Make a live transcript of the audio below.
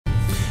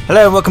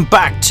Hello and welcome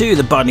back to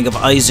the Binding of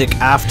Isaac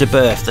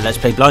Afterbirth, the Let's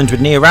Play Blind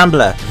with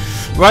Rambler.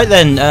 Right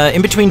then,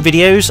 in between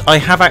videos I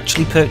have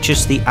actually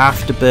purchased the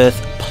Afterbirth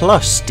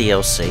Plus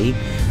DLC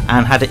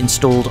and had it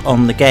installed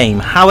on the game.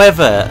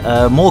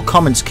 However, more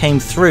comments came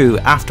through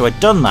after I'd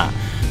done that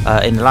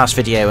in the last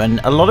video,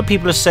 and a lot of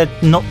people have said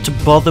not to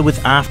bother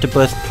with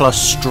Afterbirth Plus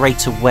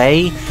straight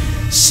away,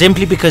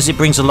 simply because it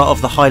brings a lot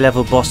of the high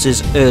level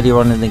bosses earlier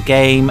on in the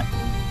game,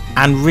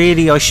 and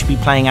really I should be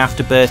playing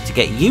Afterbirth to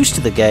get used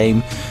to the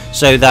game,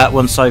 so that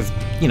once I've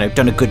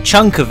done a good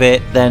chunk of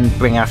it, then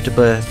bring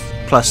Afterbirth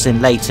Plus in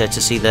later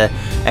to see the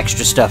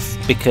extra stuff,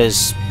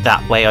 because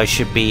that way I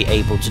should be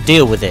able to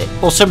deal with it,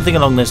 or something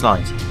along those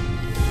lines.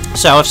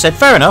 So I've said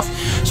fair enough.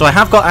 So I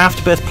have got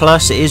Afterbirth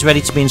Plus, it is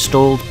ready to be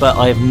installed, but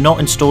I have not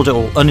installed it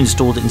or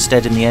uninstalled it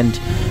instead in the end,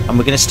 and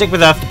we're going to stick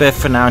with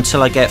Afterbirth for now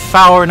until I get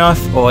far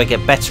enough or I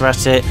get better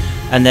at it,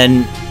 and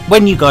then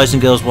when you guys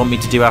and girls want me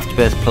to do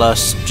Afterbirth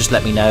Plus, just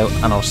let me know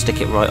and I'll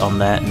stick it right on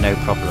there, no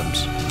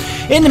problems.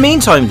 In the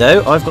meantime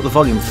though, I've got the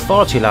volume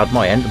far too loud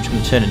my end. I'm just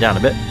going to turn it down a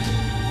bit.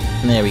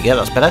 There we go,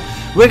 that's better.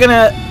 We're going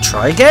to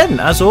try again,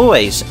 as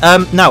always.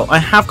 Now, I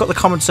have got the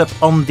comments up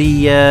on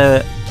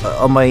the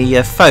on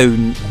my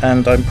phone,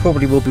 and I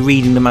probably will be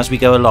reading them as we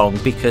go along,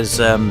 because,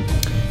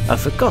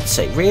 for God's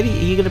sake, really?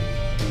 Are you going to...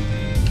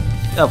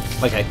 Oh,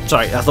 okay,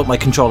 sorry, I thought my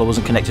controller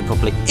wasn't connected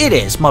properly. It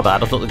is, my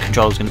bad, I thought the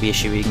controller was going to be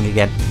issuing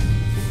again.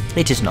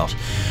 It is not.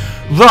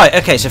 Right,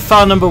 okay, so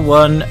file number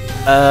 1.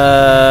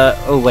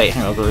 Oh, wait,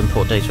 hang on, I've got to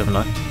import data, haven't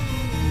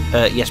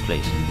I? Yes,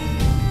 please.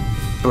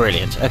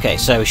 Brilliant. Okay,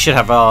 so we should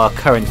have our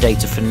current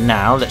data for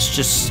now. Let's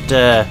just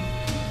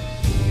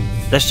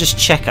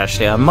check,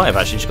 actually. I might have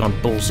actually just gone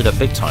balls it up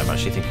big time,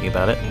 actually, thinking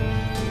about it.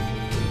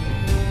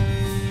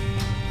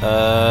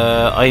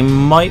 I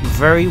might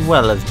very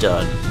well have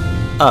done.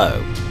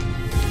 Oh.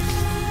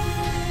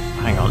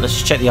 Hang on, let's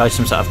just check the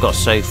items that I've got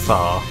so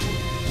far.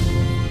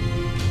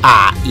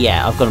 Ah,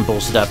 yeah, I've gone and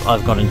balls it up.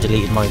 I've gone and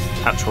deleted my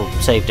actual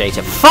save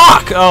data.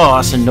 Fuck! Oh,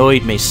 that's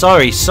annoyed me.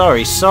 Sorry.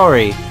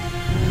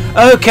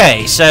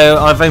 Okay, so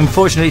I've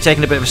unfortunately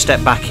taken a bit of a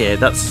step back here.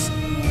 That's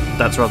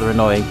rather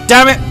annoying.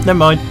 Damn it! Never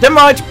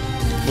mind.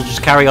 We'll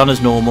just carry on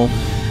as normal.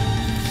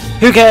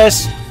 Who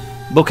cares?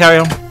 We'll carry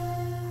on.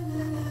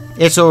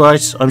 It's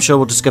alright. I'm sure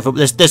we'll discover...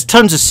 There's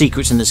tons of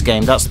secrets in this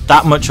game.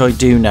 That much I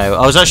do know.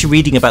 I was actually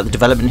reading about the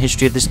development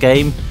history of this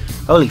game.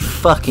 Holy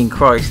fucking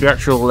Christ. The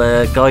actual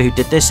guy who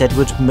did this,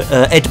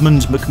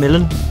 Edmund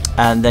Macmillan,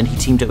 and then he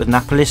teamed up with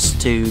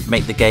Napolis to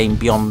make the game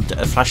beyond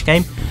a Flash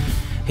game.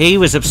 He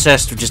was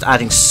obsessed with just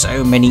adding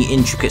so many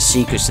intricate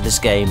secrets to this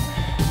game,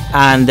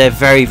 and they're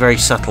very, very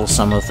subtle,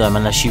 some of them,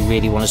 unless you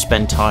really want to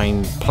spend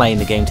time playing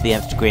the game to the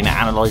nth degree and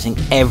analysing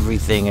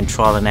everything and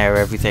trial and error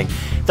everything.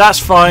 That's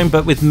fine,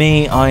 but with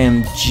me, I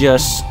am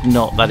just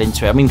not that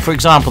into it. I mean, for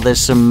example,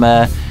 there's some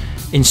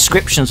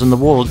inscriptions on the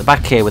wall at the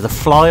back here with a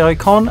fly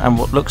icon and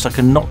what looks like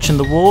a notch in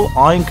the wall.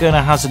 I'm going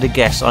to hazard a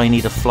guess I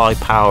need a fly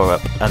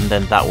power-up, and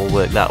then that will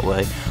work that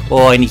way.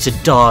 Or I need to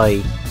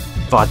die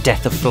via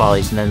death of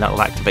flies, and then that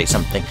will activate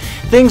something.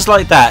 Things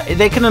like that.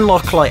 They can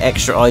unlock like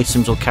extra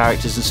items or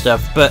characters and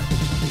stuff, but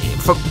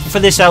for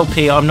this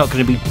LP I'm not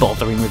going to be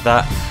bothering with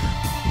that,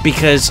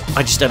 because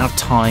I just don't have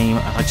time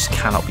and I just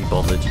cannot be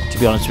bothered, to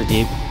be honest with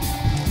you.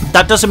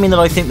 That doesn't mean that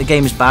I think the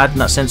game is bad in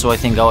that sense, or I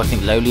think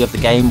lowly of the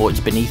game, or it's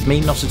beneath me.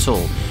 Not at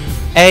all.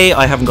 A,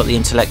 I haven't got the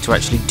intellect to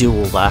actually do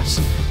all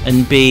that,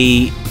 and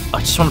B,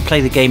 I just want to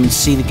play the game and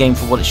see the game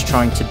for what it's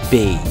trying to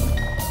be,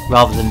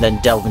 rather than then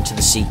delve into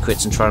the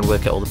secrets and try and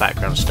work out all the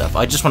background stuff.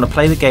 I just want to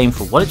play the game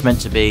for what it's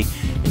meant to be,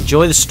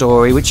 enjoy the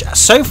story, which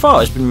so far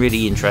has been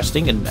really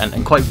interesting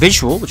and quite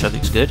visual, which I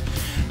think is good,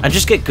 and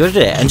just get good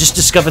at it and just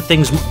discover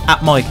things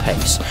at my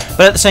pace.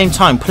 But at the same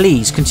time,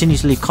 please continue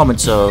to leave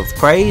comments of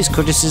praise,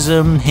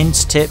 criticism,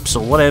 hints, tips,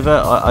 or whatever.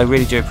 I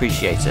really do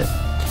appreciate it.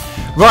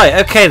 Right,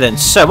 okay then,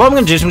 so what I'm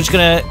going to do is I'm just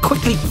going to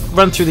quickly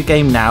run through the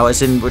game now,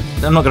 as in,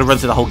 I'm not going to run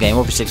through the whole game,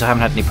 obviously, because I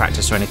haven't had any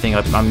practice or anything.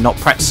 I'm not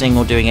practicing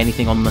or doing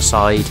anything on the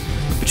side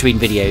between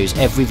videos.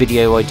 Every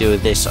video I do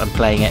of this, I'm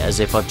playing it as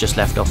if I've just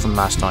left off from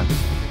last time.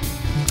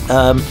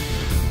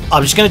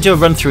 I'm just going to do a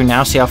run through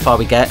now, see how far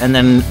we get, and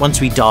then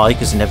once we die,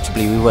 because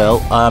inevitably we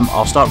will,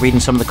 I'll start reading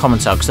some of the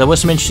comments out, because there were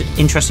some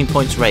interesting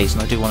points raised,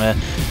 and I do want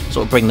to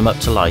sort of bring them up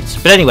to light.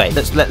 But anyway,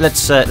 let's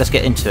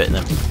get into it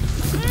then.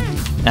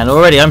 And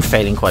already I'm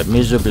failing quite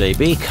miserably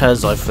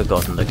because I've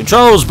forgotten the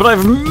controls, but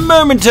I've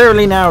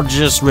momentarily now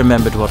just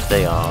remembered what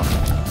they are.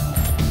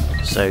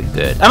 So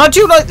good. And I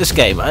do like this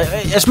game.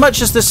 As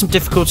much as there's some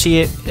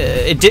difficulty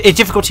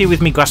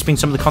with me grasping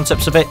some of the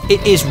concepts of it,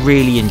 it is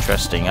really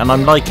interesting, and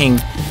I'm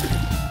liking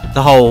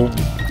the whole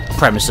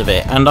premise of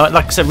it. And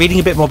like I said, reading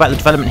a bit more about the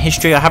development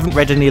history, I haven't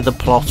read any of the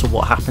plot or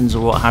what happens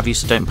or what have you,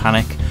 so don't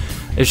panic.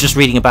 It was just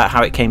reading about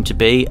how it came to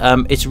be.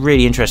 It's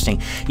really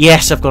interesting.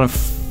 Yes, I've gone and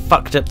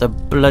fucked up the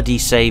bloody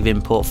save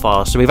import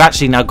file, so we've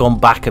actually now gone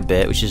back a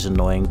bit, which is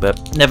annoying,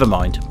 but never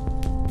mind.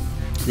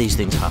 These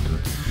things happen.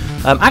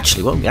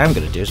 Actually, what I'm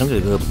going to do is I'm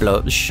going to go blow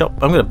up the shop.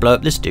 I'm going to blow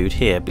up this dude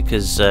here,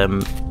 because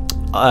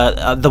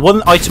the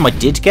one item I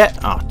did get...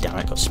 Oh, damn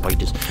it, got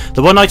spiders.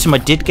 The one item I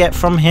did get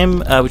from him,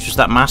 which was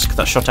that mask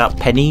that shot out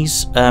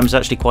pennies, is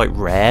actually quite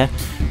rare.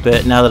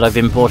 But now that I've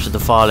imported the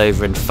file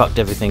over and fucked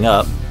everything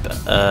up,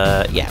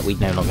 yeah, we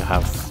no longer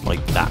have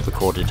like that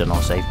recorded in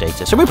our save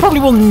data. So we probably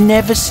will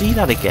never see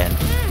that again.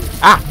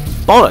 Ah,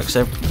 bollocks.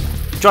 They're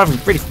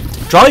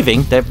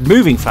driving, they're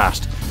moving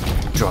fast.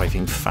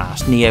 Driving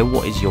fast. Neo,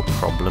 what is your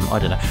problem? I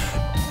don't know.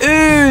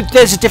 Ooh,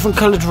 there's a different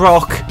coloured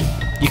rock.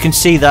 You can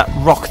see that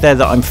rock there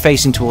that I'm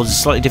facing towards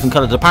is slightly different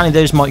coloured. Apparently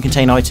those might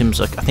contain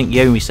items. I think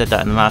Yomi said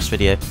that in the last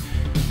video.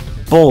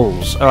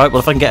 Balls. Alright, well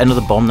if I can get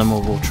another bomb then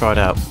we'll try it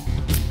out.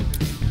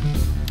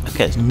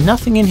 Okay, there's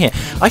nothing in here.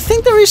 I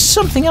think there is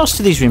something else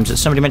to these rooms that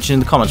somebody mentioned in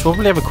the comments. We'll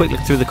probably have a quick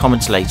look through the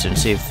comments later and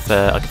see if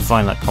I can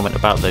find that comment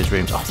about those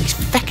rooms. Oh, these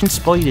feckin'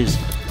 spiders.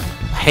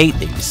 I hate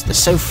these. They're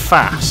so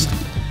fast.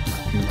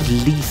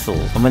 And lethal.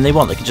 And when they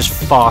want, they can just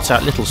fart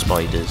out little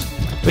spiders.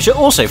 Which are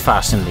also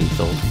fast and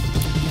lethal.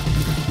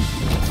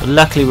 But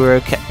luckily we're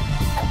okay.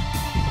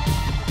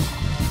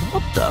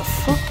 What the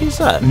fuck is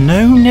that?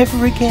 No,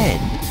 never again.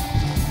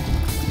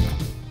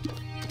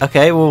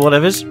 Okay, well,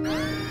 whatever's.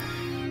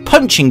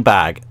 Punching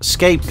bag.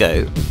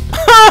 Scapegoat.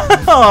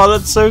 Oh,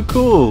 that's so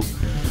cool.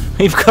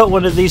 We've got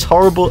one of these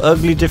horrible,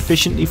 ugly,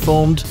 deficiently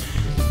formed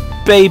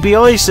baby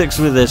Isaacs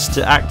with us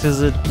to act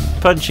as a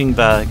punching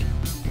bag.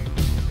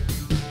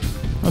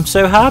 I'm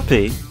so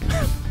happy.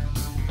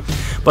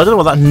 But I don't know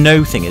what that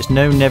no thing is.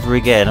 No, never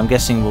again. I'm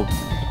guessing we'll...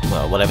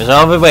 Well, whatever. So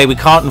either way, we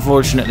can't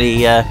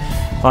unfortunately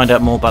find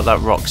out more about that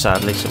rock,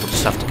 sadly, so we'll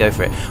just have to go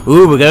for it.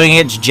 Ooh, we're going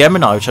against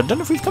Gemini, which I don't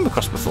know if we've come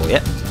across before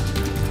yet.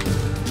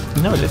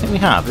 No, I don't think we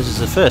have. This is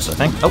the first, I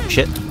think. Oh,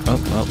 shit.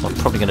 Oh, well, I'm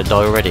probably going to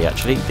die already,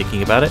 actually,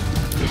 thinking about it.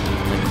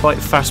 They're quite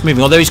fast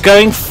moving. Although he's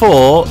going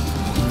for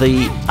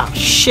the... Ah,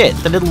 shit.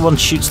 The little one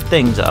shoots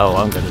things. Oh,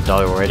 I'm going to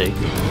die already.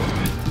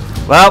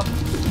 Well,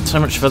 so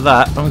much for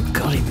that. Oh,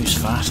 God, he moves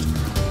fast.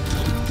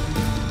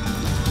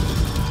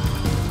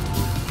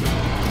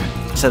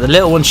 So the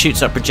little one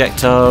shoots up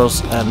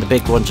projectiles, and the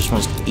big one just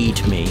wants to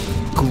eat me.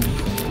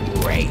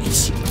 Great.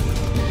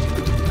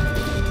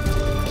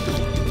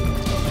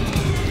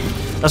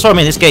 That's what I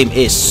mean, this game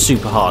is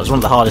super hard. It's one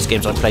of the hardest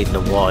games I've played in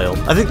a while.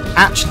 I think,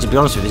 actually, to be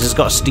honest with you, this has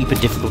got a steeper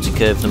difficulty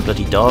curve than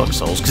bloody Dark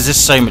Souls, because there's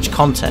so much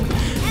content.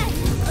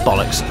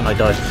 Bollocks, and I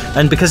died.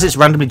 And because it's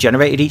randomly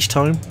generated each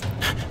time,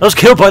 I was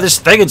killed by this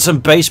thing in some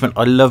basement.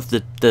 I love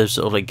the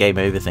sort of like game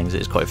over things,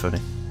 it's quite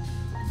funny.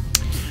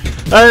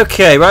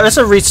 Okay, right, let's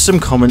read some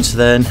comments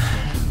then.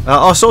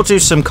 I'll sort of do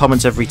some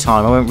comments every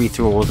time. I won't read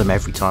through all of them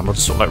every time. I'll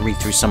just sort of like read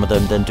through some of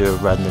them, then do a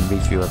run, then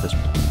read through others.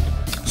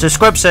 So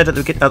Scrub said at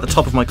the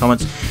top of my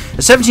comments,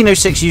 a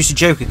 1706 used a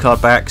Joker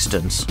card by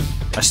accident.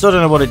 I still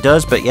don't know what it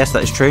does, but yes,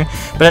 that is true.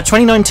 But at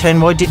 2910,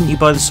 why didn't you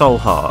buy the Soul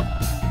Heart?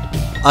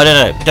 I don't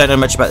know. Don't know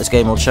much about this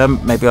game, old chum.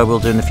 Maybe I will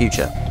do in the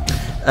future.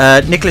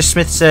 Nicholas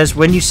Smith says,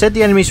 when you said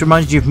the enemies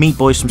reminded you of Meat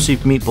Boys from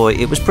Super Meat Boy,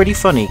 it was pretty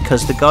funny,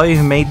 because the guy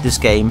who made this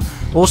game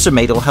also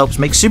made or helped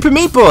make Super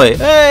Meat Boy.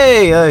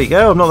 Hey, there you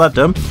go, I'm not that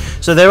dumb.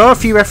 So there are a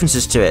few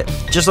references to it.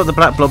 Just like the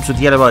black blobs with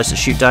yellow eyes that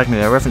shoot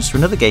diagonally, a reference to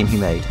another game he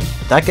made.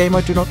 That game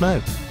I do not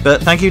know.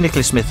 But thank you,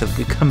 Nicholas Smith,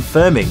 for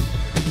confirming.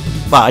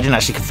 Well, I didn't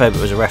actually confirm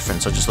it was a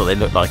reference, I just thought they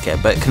looked like it.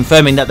 But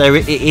confirming that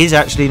it is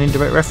actually an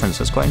indirect reference,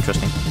 that's quite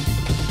interesting.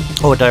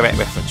 Or a direct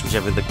reference,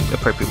 whichever the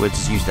appropriate words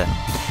is used there.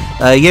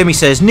 Yomi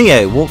says,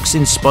 Neo walks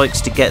in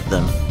spikes to get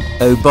them.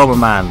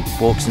 Bomberman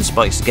walks in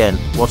spikes again.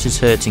 What is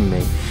hurting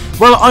me?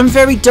 Well, I'm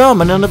very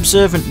dumb and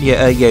unobservant,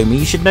 Yomi.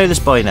 You should know this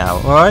by now,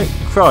 alright?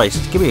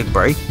 Christ, give me a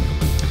break.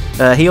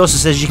 He also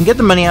says you can get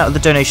the money out of the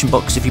donation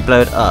box if you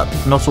blow it up.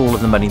 Not all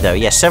of the money, though.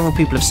 Yes, several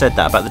people have said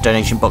that about the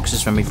donation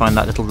boxes when we find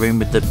that little room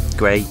with the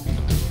grey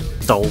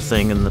doll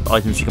thing and the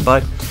items you can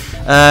buy.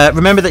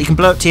 Remember that you can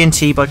blow up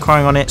TNT by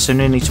crying on it, so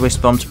no need to waste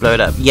a bomb to blow it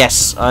up.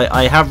 Yes,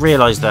 I have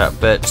realised that,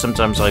 but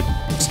sometimes I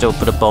still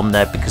put a bomb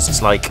there because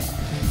it's like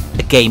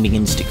a gaming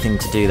instinct thing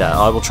to do that.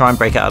 I will try and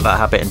break out of that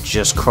habit and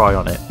just cry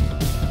on it.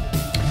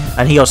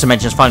 And he also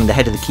mentions finding the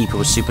head of the keeper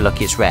was super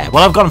lucky it's rare.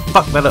 Well, I've gone and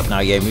fucked that up now,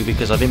 Yomi,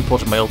 because I've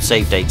imported my old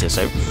save data,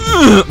 so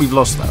we've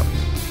lost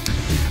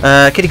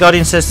that. Kitty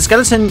Guardian says the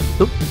skeleton...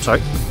 Oops,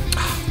 sorry.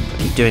 I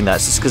keep doing that.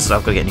 It's because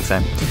I've got to get a new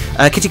phone.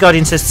 Kitty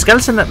Guardian says the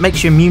skeleton that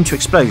makes you immune to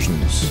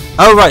explosions.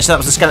 Oh, right, so that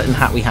was the skeleton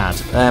hat we had.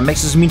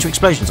 Makes us immune to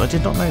explosions. I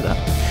did not know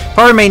that.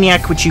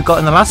 Pyromaniac, which you got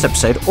in the last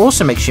episode,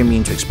 also makes you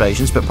immune to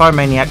explosions, but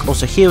Pyromaniac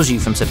also heals you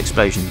from said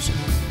explosions.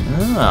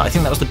 Ah, I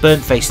think that was the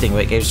burnt face thing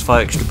where it gave us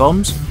 5 extra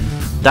bombs.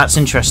 That's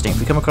interesting. If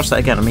we come across that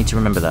again, I need to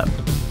remember that.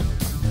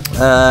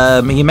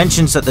 He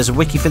mentions that there's a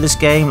wiki for this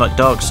game, like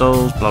Dark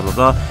Souls, blah blah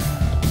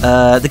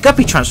blah. The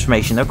Guppy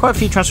transformation. There are quite a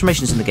few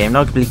transformations in the game,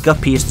 and arguably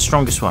Guppy is the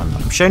strongest one.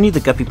 I'm showing you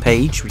the Guppy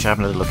page, which I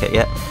haven't had a look at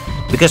yet,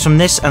 because from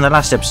this and the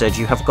last episode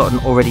you have gotten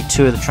already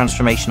 2 of the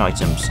transformation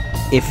items.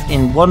 If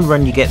in one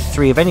run you get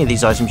 3 of any of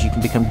these items, you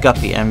can become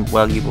Guppy, and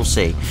well, you will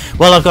see.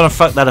 Well, I've gone and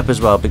fucked that up as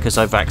well, because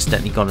I've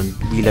accidentally gone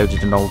and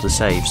reloaded an older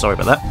save. Sorry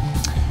about that.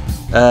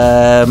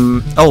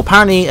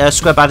 Apparently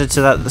Scrub added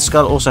to that the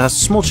skull also has a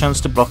small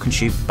chance to block and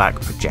shoot back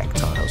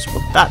projectiles.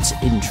 Well, that's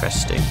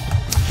interesting.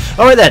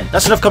 Alright then,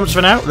 that's enough comments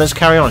for now. Let's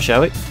carry on,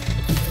 shall we?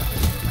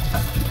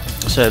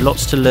 So,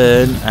 lots to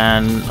learn,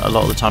 and a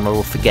lot of the time I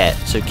will forget.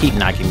 So keep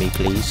nagging me,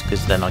 please,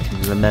 because then I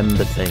can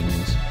remember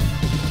things.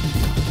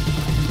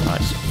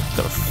 Right, so we've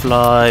got a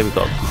fly, we've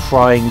got a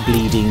crying,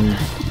 bleeding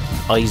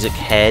Isaac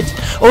head.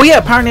 Oh yeah,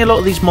 apparently a lot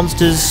of these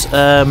monsters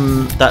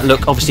that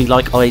look obviously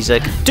like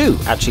Isaac do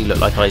actually look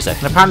like Isaac,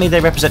 and apparently they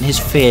represent his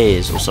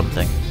fears or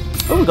something.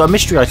 Oh, we've got a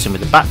mystery item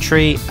with a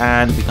battery,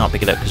 and we can't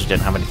pick it up because we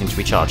don't have anything to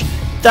recharge.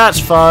 That's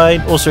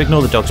fine. Also,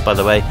 ignore the dogs, by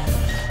the way.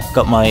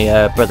 Got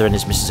my brother and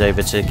his missus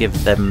over to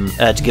give them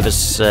give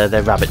us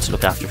their rabbit to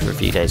look after for a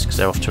few days because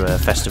they're off to a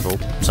festival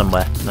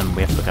somewhere, and then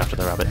we have to look after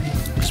the rabbit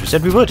because we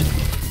said we would.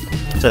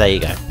 So there you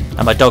go.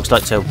 And my dogs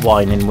like to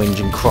whine and whinge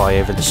and cry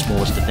over the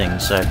smallest of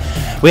things. So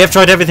we have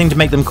tried everything to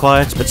make them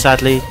quiet, but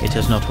sadly it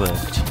has not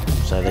worked.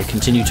 So they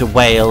continue to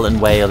wail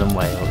and wail and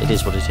wail. It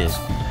is what it is.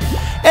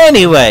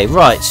 Anyway,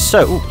 right.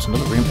 So, oh, there's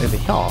another room over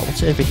here.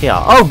 What's over here?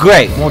 Oh,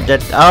 great. More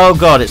dead. Oh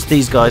god, it's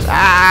these guys.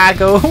 Ah,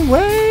 go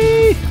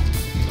away.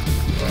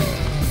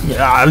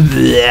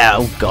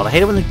 Oh god, I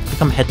hate it when they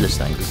become headless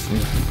things.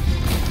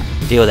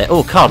 Deal with it.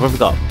 Oh, card, what have we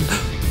got?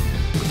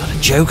 We've got a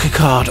Joker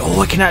card.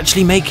 Oh, I can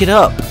actually make it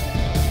up.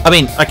 I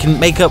mean, I can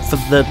make up for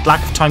the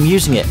lack of time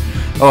using it.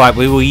 Alright,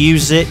 we will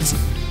use it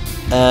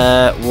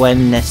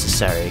when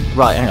necessary.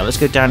 Right, hang on, let's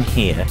go down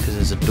here, because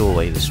there's a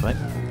doorway this way.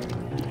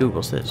 Ooh,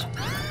 what's this?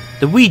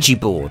 The Ouija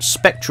board.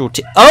 Spectral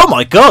tears. Oh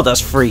my god,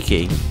 that's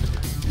freaky.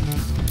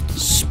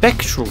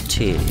 Spectral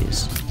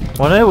tears.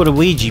 Well, I know what a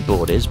Ouija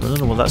board is, but I don't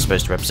know what that's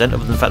supposed to represent,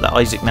 other than the fact that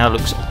Isaac now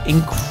looks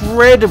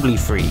incredibly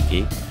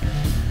freaky.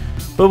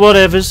 But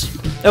whatevers.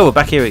 Oh, we're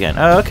back here again.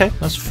 Oh, okay,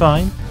 that's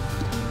fine.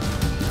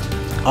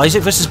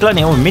 Isaac versus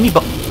Gluttony. Oh, a mini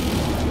boss.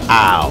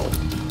 Ow.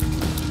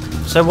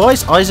 So why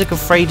is Isaac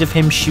afraid of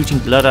him shooting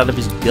blood out of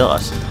his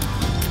gut?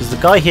 Because the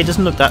guy here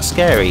doesn't look that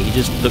scary. He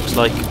just looks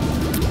like,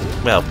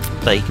 well,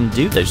 that he can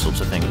do those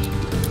sorts of things.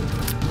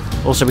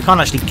 Also, we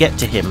can't actually get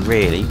to him,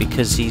 really,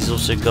 because he's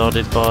also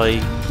guarded by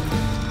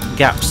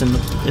gaps in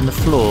the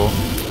floor.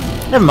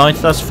 Never mind,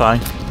 that's fine.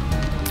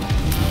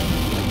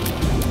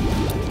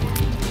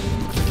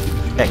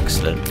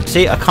 Excellent.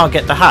 See, I can't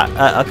get the hat.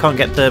 I can't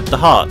get the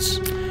hearts.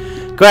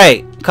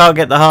 Great, can't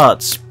get the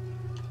hearts.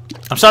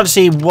 I'm starting to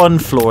see one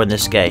flaw in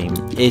this game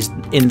is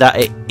in that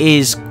it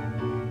is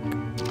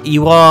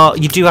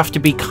you do have to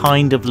be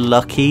kind of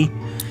lucky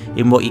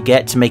in what you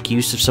get to make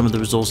use of some of the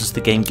resources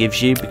the game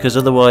gives you, because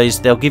otherwise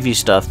they'll give you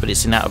stuff but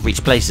it's in out of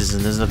reach places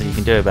and there's nothing you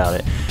can do about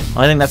it.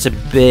 I think that's a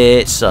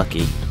bit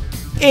sucky,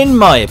 in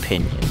my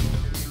opinion.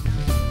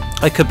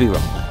 I could be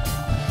wrong.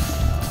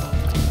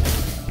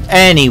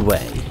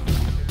 Anyway,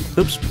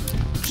 oops.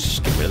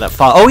 Get rid of that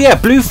fire. Oh yeah,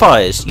 blue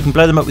fires. You can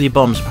blow them up with your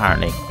bombs.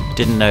 Apparently,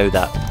 didn't know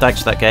that. Thanks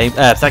for that game.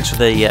 Thanks for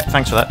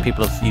that,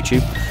 people of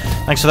YouTube.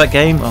 Thanks for that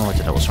game. Oh, I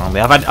don't know what's wrong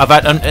with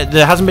me.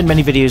 There hasn't been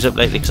many videos up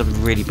lately because I've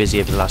been really busy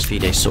over the last few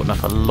days sorting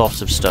up a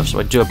lot of stuff. So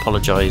I do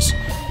apologise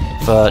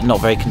for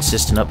not very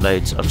consistent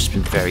uploads. I've just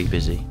been very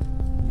busy.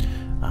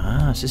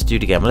 Ah, let's just do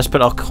it again. Well, let's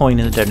put our coin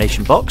in the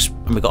donation box,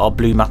 and we've got our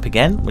blue map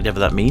again, whatever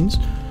that means.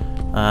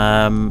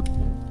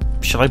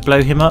 Shall I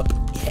blow him up?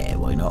 Yeah,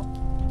 why not?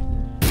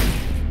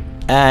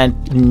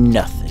 And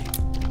nothing.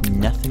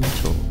 Nothing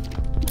at all.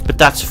 But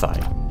that's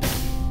fine.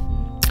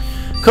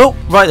 Cool.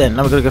 Right then,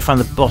 now we're going to go find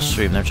the boss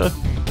room then, shall I?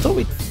 Thought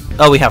we...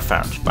 Oh, we have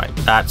found. Right,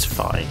 that's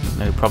fine.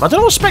 No problem. I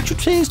don't know what spectral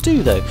tears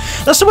do, though.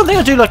 That's the one thing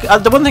I do like.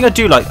 The one thing I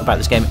do like about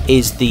this game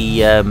is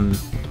the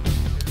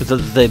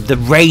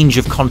range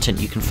of content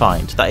you can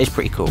find. That is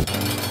pretty cool.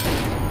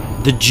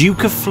 The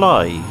Duke of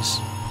Flies.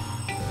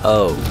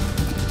 Oh.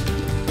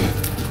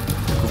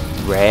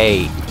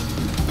 Great.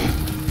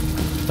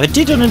 I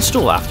did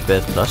uninstall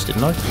Afterbirth Plus,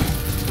 didn't I?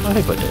 I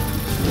hope I did.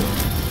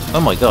 Oh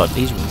my god,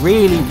 he's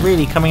really,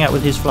 really coming out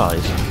with his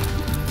flies.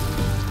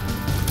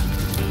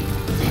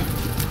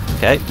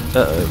 Okay,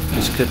 uh-oh,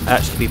 this could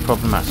actually be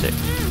problematic.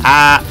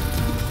 Ah!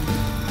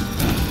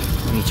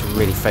 I need to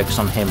really focus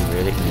on him,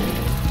 really.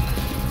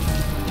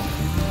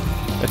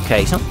 Okay,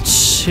 he's not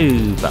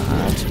too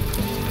bad,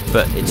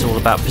 but it's all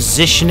about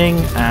positioning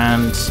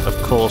and, of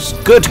course,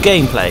 good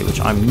gameplay, which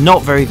I'm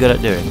not very good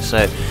at doing,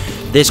 so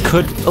this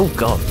could... Oh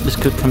god, this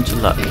could come to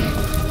luck.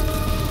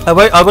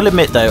 I will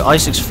admit, though,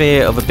 Isaac's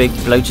fear of a big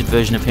bloated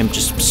version of him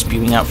just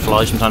spewing out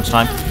flies from time to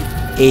time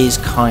is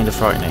kind of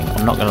frightening.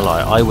 I'm not going to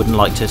lie. I wouldn't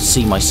like to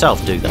see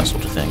myself do that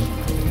sort of thing.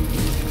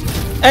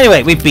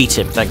 Anyway, we beat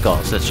him, thank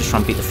God. So let's just try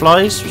and beat the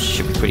flies, which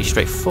should be pretty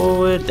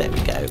straightforward. There we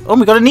go. Oh,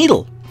 we got a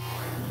needle.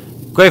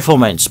 Growth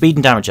hormone, speed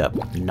and damage up.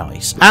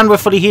 Nice. And we're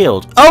fully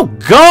healed. Oh,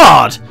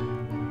 God!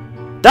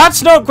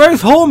 That's not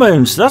growth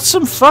hormones. That's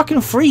some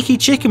fucking freaky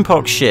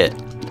chickenpox shit.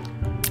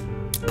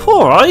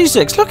 Poor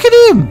Isaacs, look at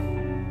him!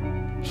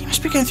 He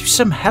must be going through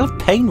some hell of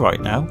pain right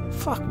now.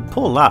 Fucking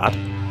poor lad.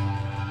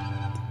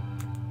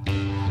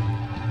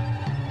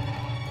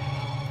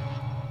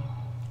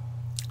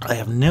 I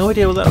have no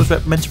idea what that was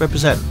meant to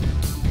represent.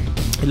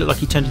 It looked like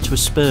he turned into a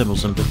sperm or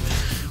something.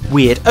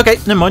 Weird. Okay,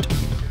 never mind.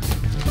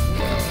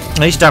 At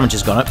least damage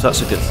has gone up, so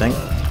that's a good thing.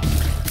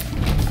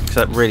 Because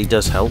that really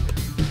does help.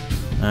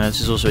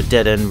 This is also a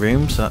dead-end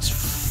room, so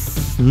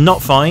that's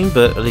not fine,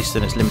 but at least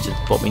then it's limited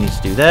to what we need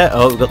to do there.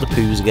 Oh, we've got the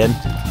poos again.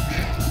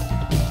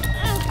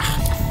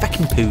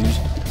 Fucking poos.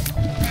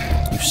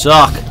 You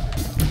suck.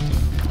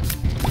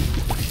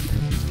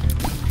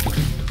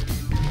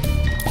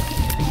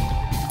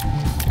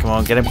 Come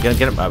on, get him, get him,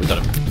 get him. Oh, we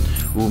got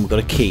him. Ooh, we've got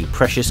a key.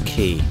 Precious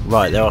key.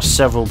 Right, there are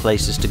several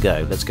places to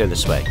go. Let's go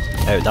this way.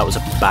 Oh, that was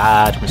a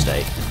bad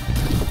mistake.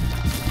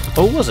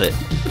 Oh, was it?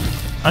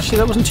 Actually,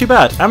 that wasn't too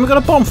bad. And we got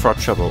a bomb for our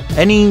trouble.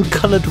 Any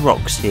coloured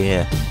rocks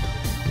here?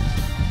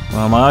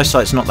 Well, my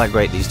eyesight's not that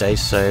great these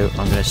days, so I'm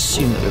going to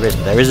assume that there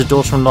isn't. There is a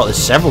door to unlock. There's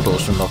several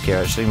doors to unlock here,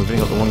 actually. We've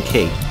only got the one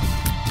key.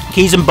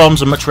 Keys and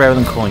bombs are much rarer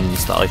than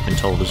coins, that I've been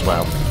told as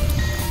well.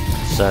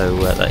 So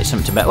that is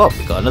something to bet. Well,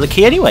 we've got another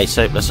key anyway,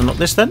 so let's unlock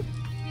this then.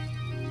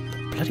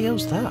 What the bloody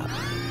hell's that?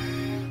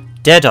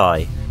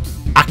 Deadeye.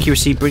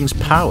 Accuracy brings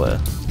power.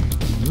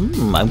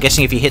 I'm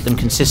guessing if you hit them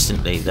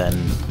consistently, then...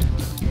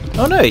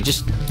 Oh no, he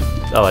just...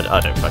 Oh, I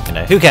don't fucking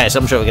know. Who cares?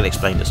 I'm sure we'll get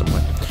explained at some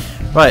point.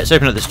 Right, let's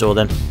open up this door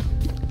then.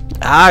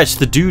 Ah, it's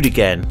the dude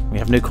again. We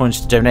have no coins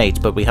to donate,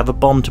 but we have a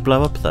bomb to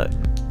blow up though.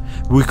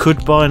 We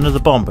could buy another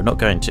bomb, but not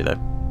going to though.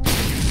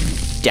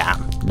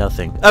 Damn,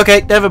 nothing.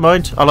 Okay, never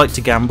mind. I like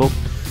to gamble.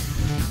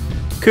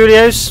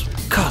 Coolios.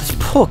 God, this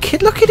poor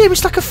kid. Look at him.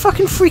 It's like a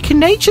fucking freak of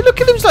nature.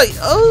 Look at him. It's like,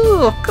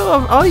 oh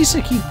God,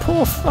 Isaac, you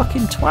poor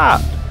fucking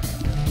twat.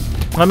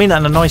 And I mean that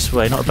in a nice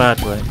way, not a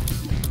bad way.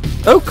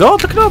 Oh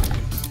God, look at him.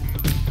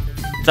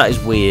 That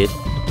is weird.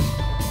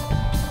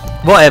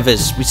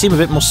 Whatevers. We seem a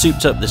bit more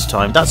souped up this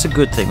time. That's a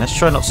good thing. Let's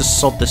try not to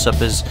sod this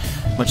up as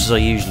much as I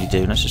usually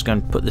do. Let's just go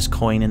and put this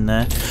coin in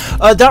there.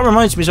 That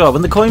reminds me as well.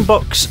 When the coin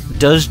box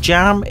does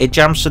jam, it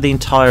jams for the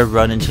entire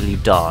run until you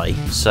die.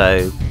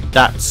 So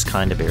that's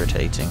kind of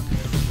irritating.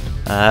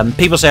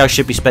 People say I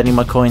should be spending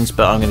my coins,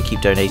 but I'm going to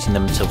keep donating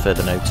them until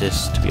further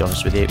notice, to be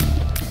honest with you.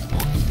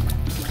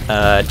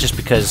 Just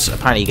because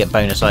apparently you get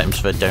bonus items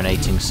for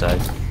donating, so...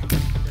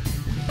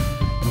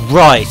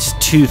 Right,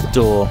 tooth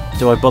door.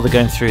 Do I bother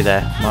going through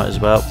there? Might as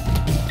well.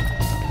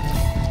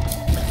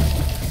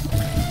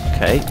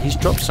 Okay, he's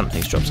dropped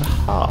something. He's dropped a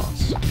heart.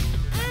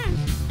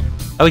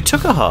 Oh, he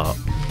took a heart.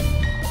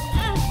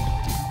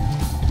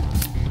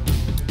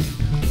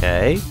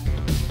 Okay.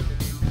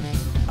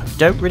 I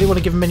don't really want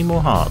to give him any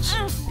more hearts.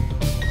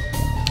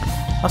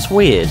 That's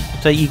weird.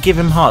 So you give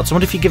him hearts. I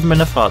wonder if you give him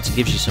enough hearts, it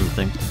gives you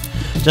something.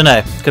 Don't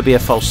know. Could be a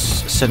false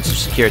sense of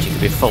security.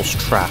 Could be a false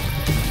trap.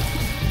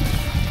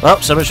 Well,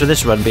 so much for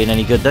this run being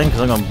any good then, because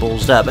I'm gone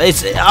balls up.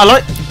 I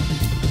like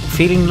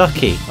feeling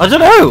lucky. I don't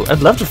know. I'd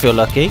love to feel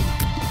lucky.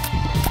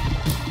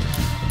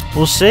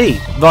 We'll see.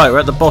 Right, we're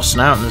at the boss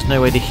now, and there's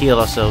no way to heal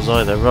ourselves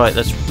either. Right,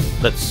 let's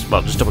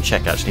well, just double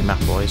check actually,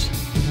 map-wise.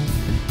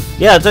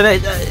 Yeah, I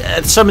don't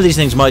know. Some of these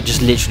things might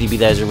just literally be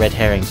there as a red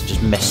herring to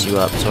just mess you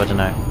up. So I don't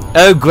know.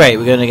 Oh great,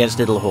 we're going against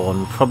Little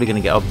Horn. We're probably going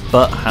to get our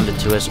butt handed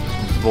to us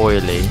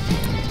royally.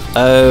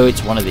 Oh,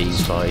 it's one of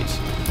these fights.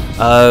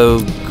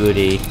 Oh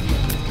goody.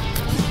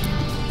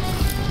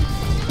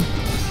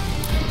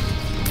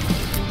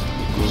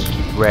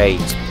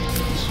 Great.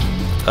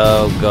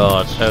 Oh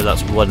god. Oh,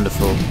 that's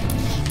wonderful.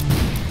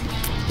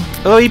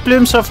 Oh, he blew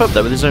himself up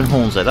there with his own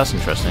horns there. That's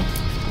interesting.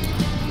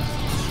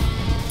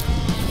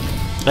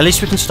 At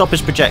least we can stop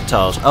his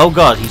projectiles. Oh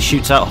god, he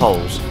shoots out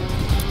holes.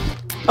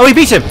 Oh, he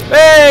beat him!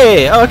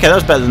 Hey! Oh, okay, that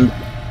was better than...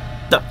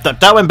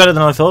 That went better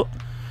than I thought.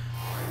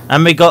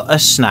 And we got a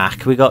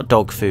snack. We got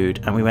dog food.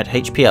 And we went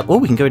HP up. Oh,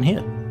 we can go in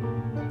here.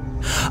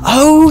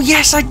 Oh,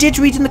 yes, I did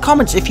read in the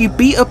comments. If you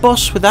beat a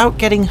boss without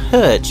getting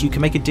hurt, you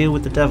can make a deal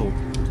with the devil.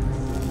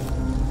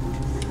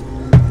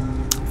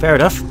 Fair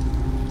enough. So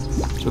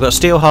we've got a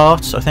steel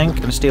heart, I think,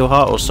 and a steel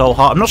heart or soul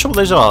heart. I'm not sure what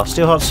those are.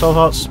 Steel hearts, soul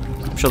hearts.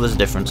 I'm sure there's a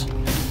difference.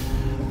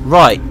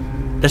 Right.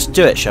 Let's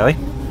do it, shall we?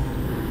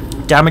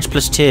 Damage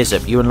plus tears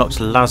up. You unlocked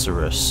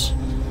Lazarus.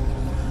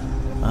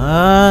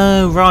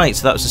 Oh, right.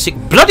 So that was a sick...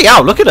 Bloody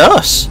hell, look at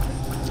us!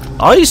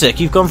 Isaac,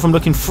 you've gone from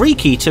looking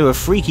freaky to a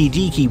freaky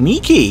deaky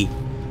meeky.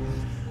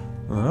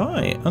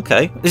 Right,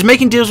 okay. Is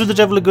making deals with the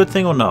devil a good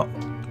thing or not?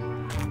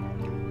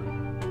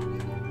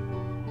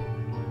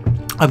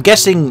 I'm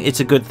guessing it's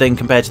a good thing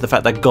compared to the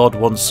fact that God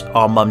wants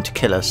our mum to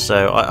kill us,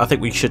 so I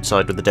think we should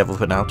side with the devil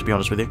for now, to be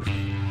honest with you.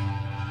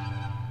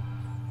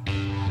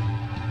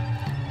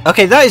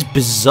 Okay, that is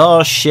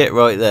bizarre shit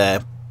right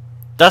there.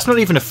 That's not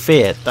even a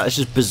fear, that is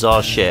just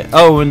bizarre shit.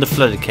 Oh, we're in the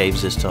flooded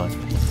caves this time.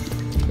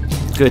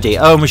 Goody.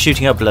 Oh, and we're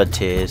shooting up blood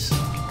tears.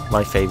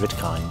 My favourite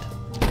kind.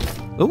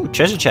 Ooh,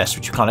 treasure chest,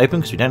 which we can't open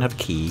because we don't have a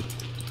key.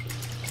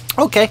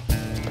 Okay.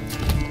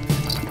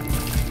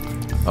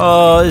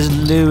 Oh, there's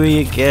Louis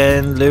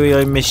again. Louis,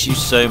 I miss you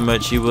so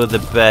much. You were the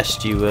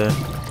best, you were.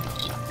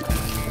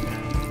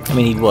 I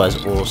mean, he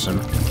was awesome.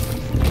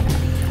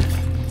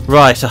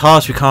 Right, a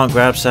heart we can't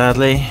grab,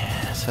 sadly.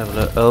 Let's have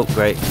a look. Oh,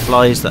 great.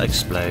 Flies that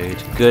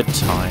explode. Good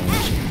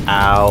times.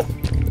 Ow.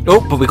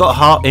 Oh, but we got a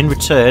heart in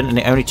return, and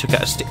it only took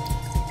out a stick.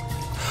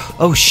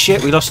 Oh,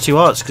 shit, we lost 2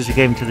 hearts because we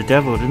gave them to the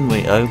devil, didn't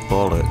we? Oh,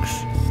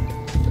 bollocks.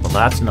 Well,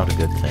 that's not a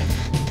good thing.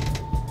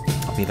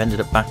 We've ended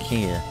up back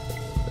here.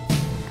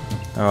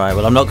 Alright,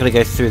 well, I'm not going to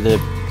go through the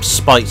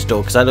spiked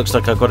door, because that looks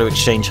like I've got to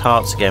exchange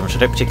hearts again, which I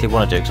don't particularly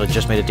want to do because I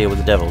just made a deal with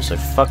the devil, so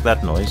fuck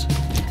that noise.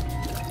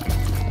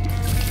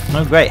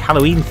 Oh great,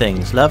 Halloween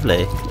things,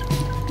 lovely.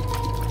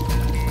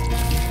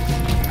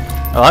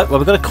 Alright, well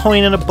we've got a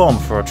coin and a bomb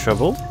for our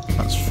trouble.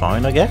 That's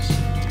fine, I guess.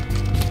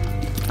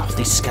 Oh,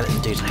 these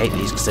skeleton dudes, I hate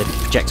these because their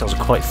projectiles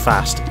are quite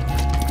fast.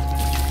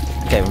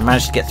 Okay, we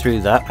managed to get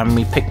through that, and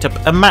we picked up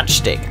a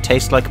matchstick.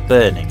 Tastes like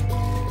burning.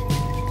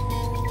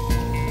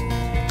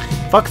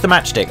 Fuck the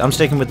matchstick, I'm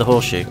sticking with the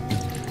horseshoe.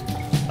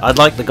 I'd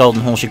like the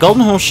golden horseshoe.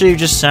 Golden horseshoe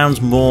just sounds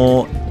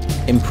more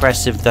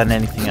impressive than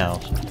anything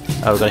else.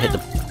 Oh, we've got to hit the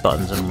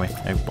buttons, haven't we?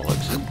 Oh,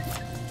 bollocks.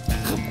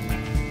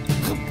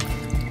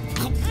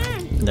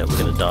 No, we're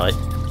going to die.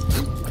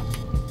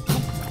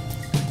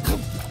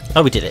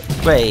 Oh, we did it.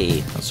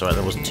 Great. That's alright,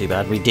 that wasn't too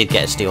bad. We did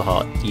get a steel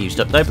heart used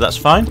up though, but that's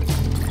fine.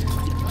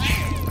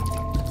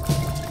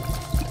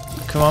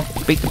 Come on,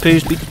 beat the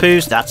poos, beat the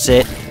poos. That's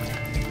it.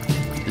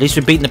 At least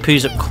we're beating the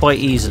poos up quite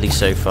easily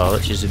so far,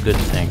 which is a good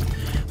thing.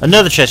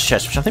 Another treasure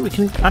chest, which I think we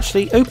can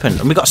actually open.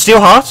 And we got a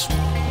steel heart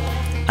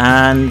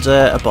and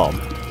a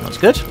bomb. That's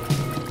good.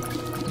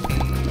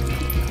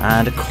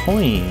 And a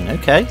coin.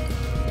 Okay.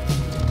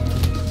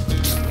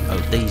 Oh,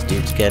 these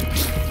dudes again.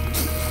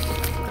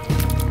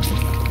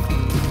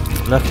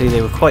 Luckily,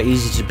 they were quite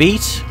easy to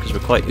beat because we're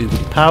quite uber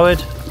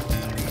powered.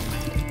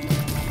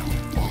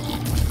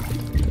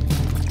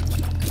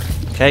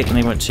 Okay, and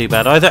they weren't too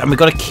bad either. And we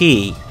got a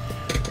key.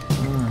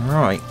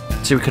 Alright.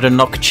 So we could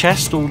unlock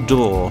chest or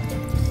door.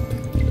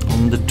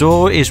 And the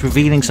door is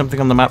revealing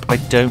something on the map I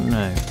don't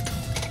know.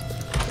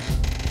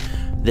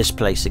 This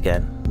place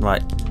again.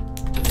 Right.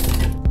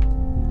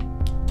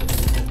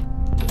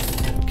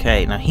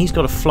 Okay, now he's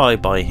got a fly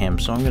by him,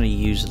 so I'm going to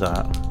use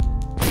that.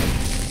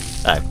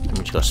 Oh, we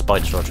just got a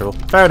spider for our trouble.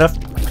 Fair enough.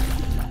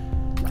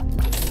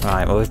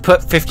 Right, well we've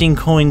put 15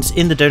 coins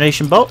in the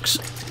donation box.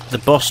 The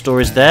boss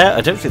door is there.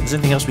 I don't think there's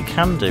anything else we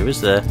can do,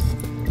 is there?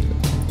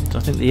 I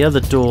think the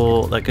other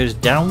door that goes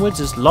downwards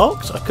is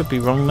locked. I could be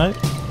wrong though.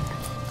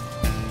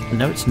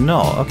 No, it's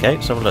not. Okay,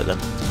 let's have a look then.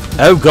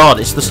 Oh god,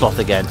 it's the sloth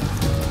again.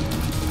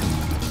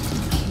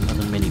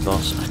 Another mini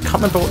boss. I can't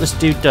remember what this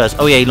dude does.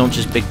 Oh yeah, he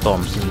launches big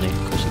bombs, doesn't he?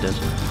 Of course he does.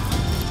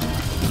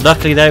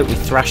 Luckily though, we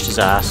thrashed his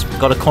ass. We've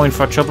got a coin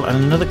for our trouble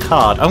and another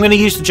card. I'm going to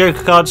use the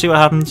Joker card, see what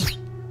happens.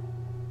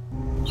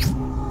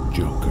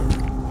 Joker.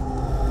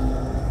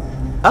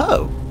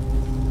 Oh.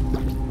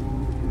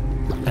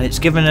 And it's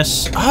given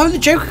us... Oh, the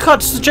Joker card.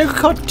 Does the Joker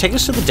card take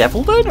us to the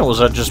devil then? Or was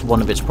that just one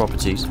of its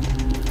properties?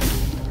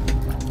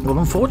 Well,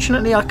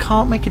 unfortunately, I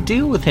can't make a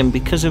deal with him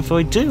because if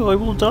I do, I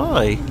will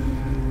die.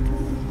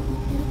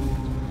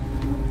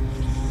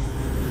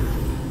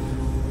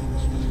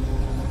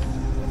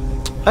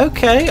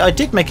 Okay, I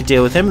did make a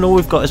deal with him, and all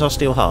we've got is our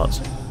steel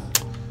hearts.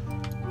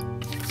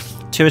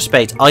 2 of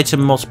spades, item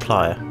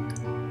multiplier.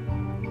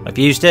 I've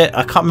used it.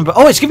 I can't remember.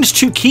 Oh, it's given us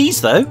 2 keys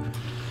though.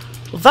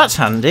 Well, that's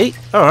handy.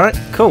 All right,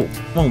 cool.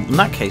 Well, in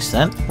that case,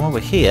 then, while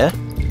we're here,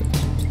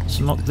 let's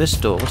unlock this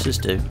door. What's this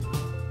do?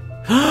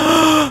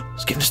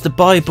 It's given us the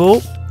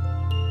Bible.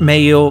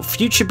 May your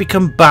future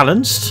become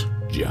balanced.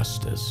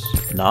 Justice.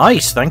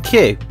 Nice, thank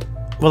you.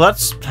 Well,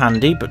 that's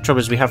handy, but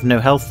trouble is we have no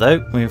health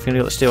though. We've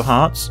only got the steel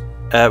hearts.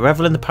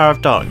 Revel in the power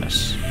of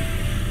darkness.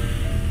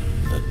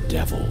 The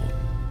devil.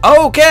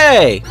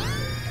 Okay!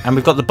 And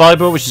we've got the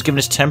Bible, which has given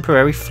us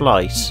temporary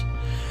flight.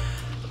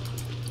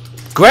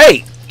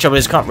 Great! Trouble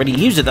is, can't really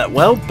use it that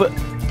well, but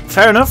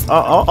fair enough.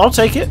 I'll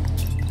take it.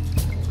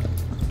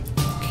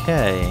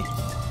 Okay.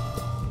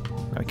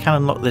 We can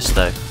unlock this,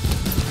 though.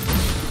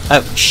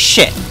 Oh,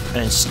 shit!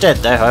 And instead,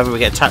 though, however, we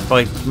get attacked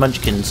by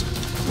munchkins.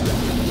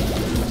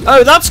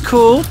 Oh, that's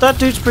cool! That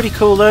dude's pretty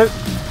cool, though.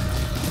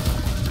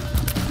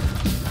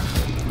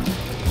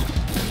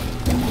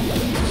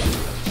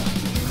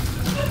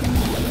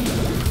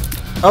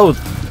 Oh,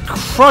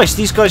 Christ,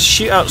 these guys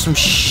shoot out some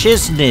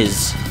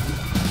shizniz.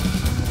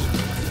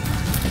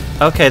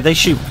 Okay, they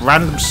shoot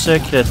random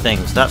circular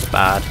things. That's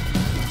bad.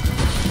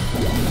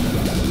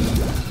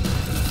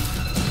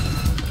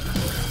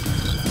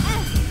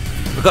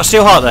 We've got a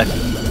steel heart, though.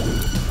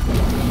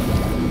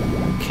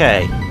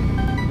 Okay.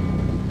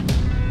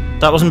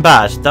 That wasn't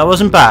bad. That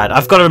wasn't bad.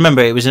 I've got to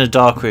remember it was in a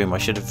dark room. I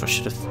should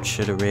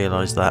have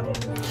realised that.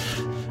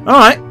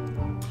 Alright.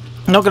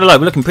 Not gonna lie,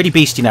 we're looking pretty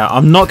beastie now.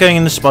 I'm not going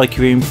in the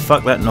spiky room.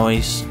 Fuck that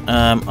noise.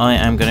 I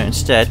am going to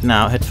instead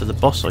now head for the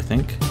boss, I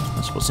think.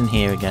 That's what's in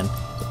here again.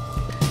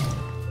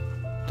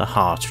 The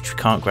heart, which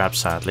we can't grab,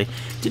 sadly.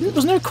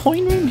 Wasn't there a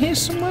coin room here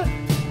somewhere?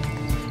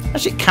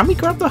 Actually, can we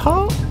grab the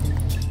heart?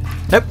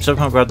 Nope, so I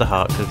can't grab the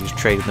heart because we've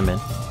traded them in.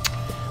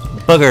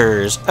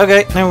 Buggers.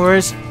 Okay, no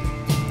worries.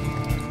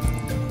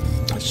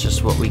 That's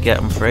just what we get,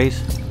 I'm afraid.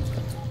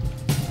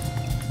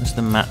 There's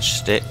the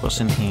matchstick. What's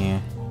in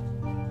here?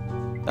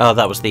 Oh,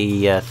 that was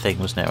the thing,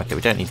 wasn't it? Okay,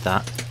 we don't need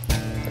that.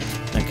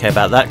 Don't care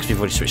about that because we've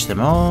already switched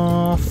them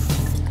off.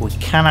 We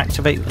can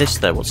activate this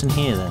though. What's in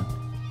here then?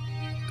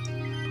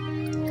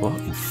 What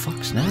in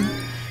fuck's name?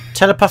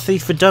 Telepathy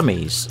for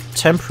dummies.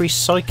 Temporary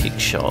psychic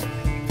shot.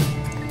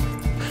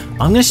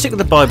 I'm going to stick with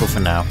the Bible for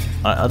now.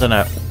 I don't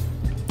know.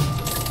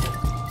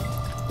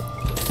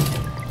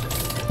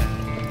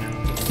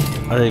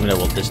 I don't even know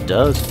what this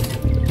does.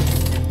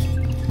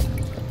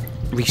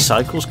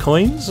 Recycles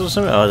coins or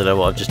something? Oh, I don't know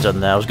what I've just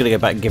done there. I was going to go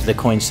back and give the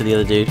coins to the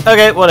other dude.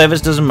 Okay, whatever,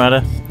 it doesn't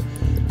matter.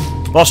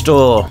 Boss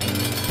door.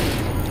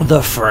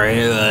 The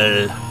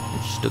Frail.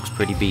 Which looks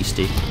pretty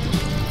beastie.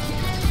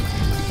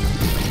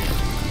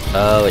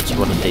 Oh, it's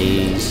one of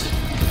these.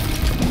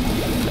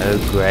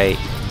 Oh, great.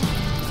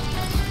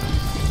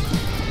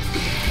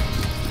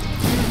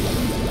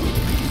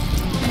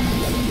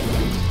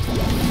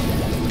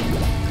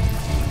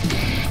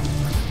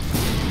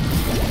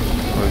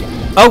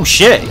 Oh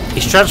shit!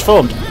 He's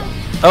transformed.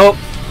 Oh.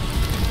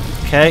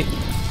 Okay.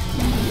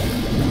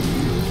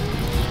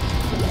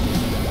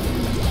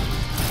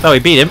 Oh, he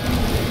beat him.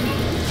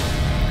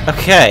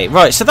 Okay,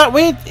 right. So that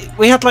we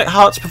had like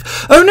hearts.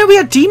 Oh no, we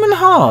had demon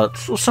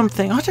hearts or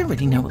something. I don't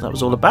really know what that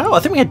was all about. I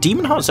think we had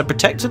demon hearts that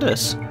protected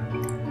us.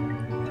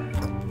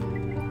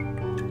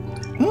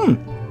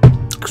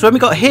 Because when we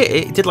got hit,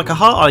 it did like a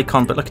heart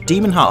icon, but like a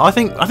demon heart. I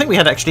think we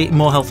had actually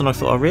more health than I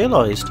thought I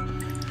realised.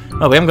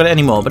 Oh, we haven't got it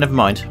anymore, but never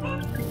mind.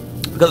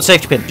 We've got the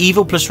safety pin.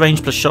 Evil plus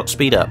range plus shot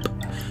speed up.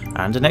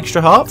 And an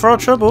extra heart for our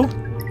trouble.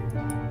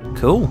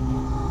 Cool.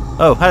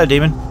 Oh, hello,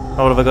 demon.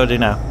 Oh, what have I got to do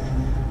now?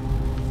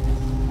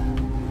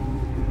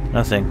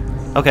 Nothing.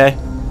 Okay.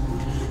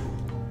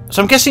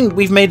 So I'm guessing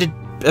we've made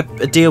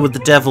a deal with the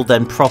devil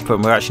then proper,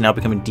 and we're actually now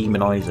becoming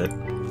demonizer.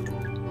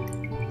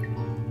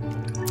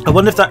 I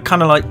wonder if that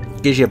kind of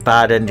like gives you a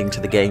bad ending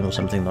to the game or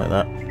something like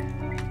that.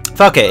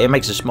 Fuck it, it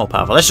makes us more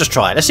powerful. Let's just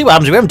try it. Let's see what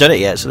happens. We haven't done it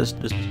yet, so let's...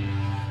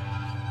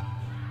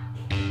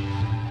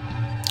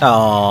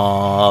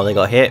 Oh, they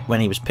got hit when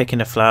he was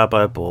picking a flower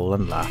by a ball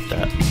and laughed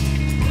at.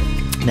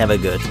 Never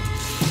good.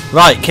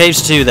 Right,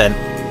 caves 2 then.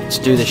 Let's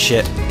do this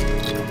shit.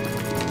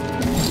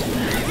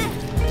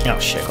 Oh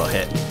shit, got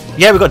hit.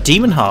 Yeah, we got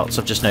demon hearts,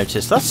 I've just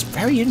noticed. That's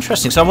very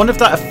interesting. So I wonder if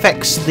that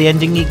affects the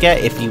ending you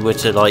get if you were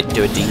to like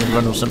do a demon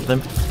run or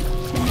something.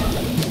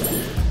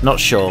 Not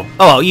sure.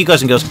 Oh well, you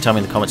guys and girls can tell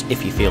me in the comments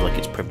if you feel like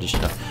it's privileged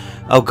enough.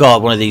 Oh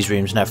god, one of these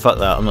rooms. No, fuck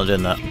that. I'm not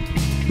doing that.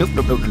 Nope,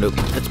 nope, nope, nope.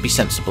 Let's be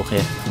sensible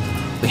here.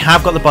 We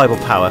have got the Bible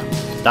power.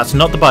 That's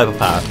not the Bible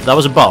power. That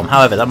was a bomb.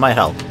 However, that might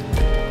help.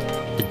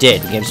 It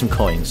did. We gave him some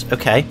coins.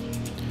 Okay.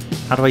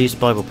 How do I use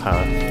the Bible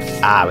power?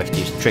 Ah, we have to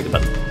use the trigger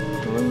button.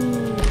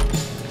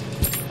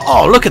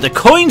 Oh, look at the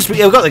coins! We've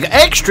got the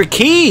extra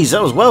keys!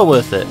 That was well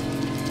worth it.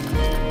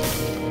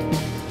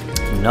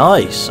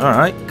 Nice.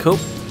 Alright, cool.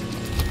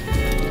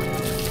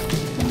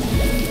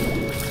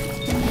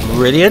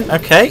 Brilliant.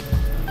 Okay.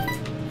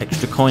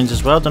 Extra coins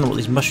as well. Don't know what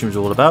these mushrooms are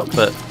all about,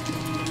 but...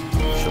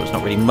 sure it's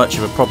not really much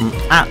of a problem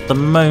at the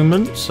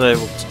moment, so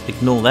we'll just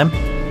ignore them.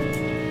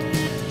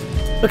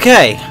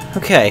 Okay.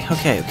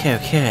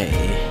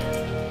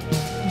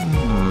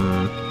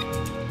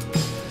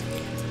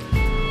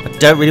 I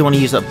don't really want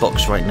to use that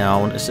box right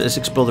now. Let's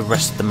explore the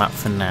rest of the map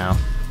for now.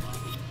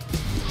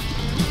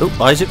 Oh,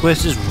 Isaac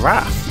versus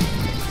Wrath.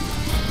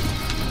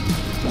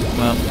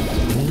 Well,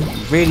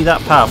 really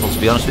that powerful, to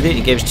be honest with you.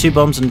 He gave us 2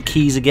 bombs and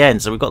keys again,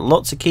 so we've got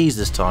lots of keys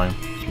this time.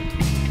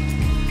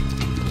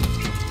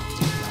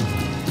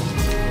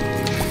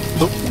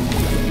 Oh.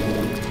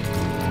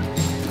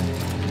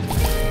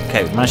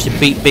 Okay, we managed to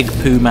beat Big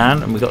Poo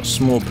Man, and we got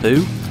Small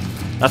Poo.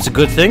 That's a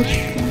good thing.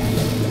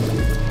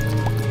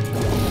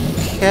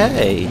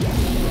 Okay.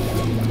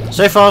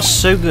 So far,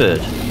 so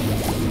good.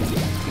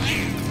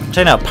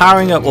 So now,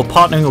 powering up or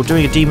partnering or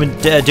doing a demon,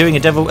 doing a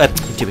devil,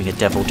 doing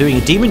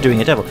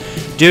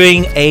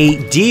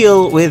a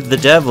deal with the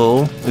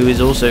devil, who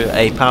is also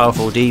a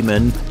powerful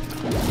demon,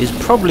 is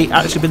probably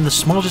actually been the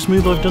smartest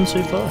move I've done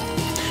so far.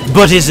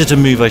 But is it a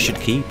move I should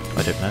keep?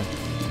 I don't know.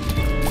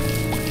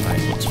 Right,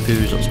 lots of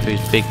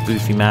poos, big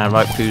boofy man.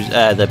 Right, poos.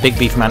 The big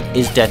beefy man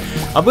is dead.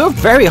 We're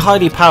very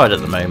highly powered at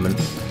the moment.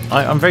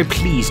 I'm very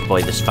pleased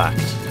by this fact.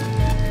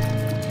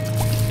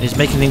 It's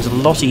making things a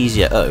lot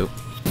easier. Oh.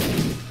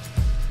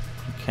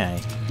 Okay.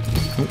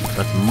 Ooh,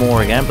 got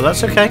more again, but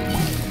that's okay.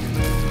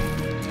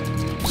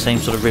 Same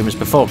sort of room as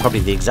before.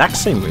 Probably the exact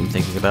same room,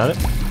 thinking about it.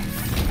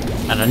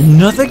 And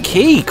another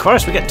key!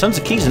 Christ, we get tons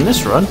of keys in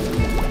this run.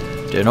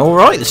 Doing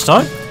alright this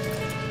time.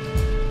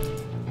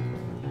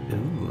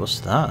 Ooh, what's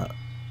that?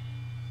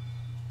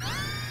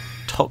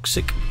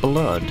 Toxic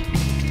blood.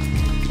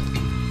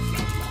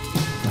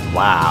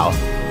 Wow.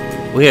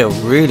 We are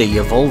really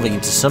evolving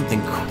into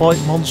something quite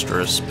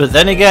monstrous. But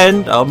then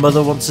again, our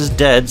mother wants us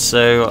dead,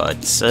 so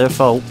it's her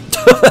fault.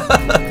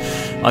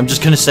 I'm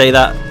just going to say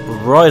that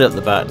right at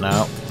the bat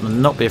now.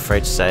 And not be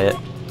afraid to say it.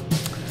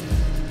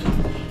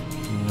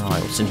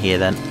 Right, what's in here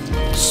then?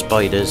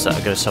 Spiders that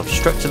are going to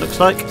self-destruct, it looks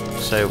like.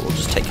 So we'll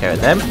just take care of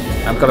them.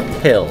 I've got a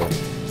pill.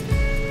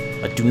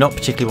 I do not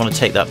particularly want to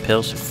take that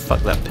pill, so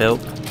fuck that pill.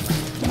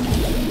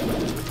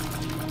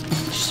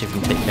 Just see if we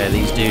can take care of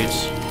these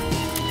dudes.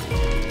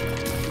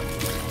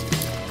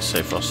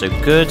 So far so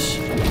good.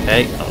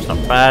 Okay, that was not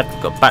bad.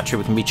 We've got a battery,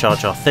 we can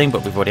recharge our thing,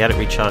 but we've already had it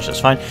recharged,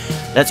 that's fine.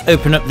 Let's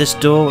open up this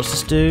door. What's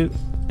this do?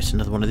 It's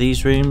another one of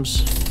these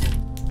rooms.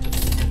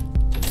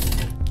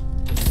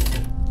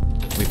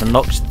 We've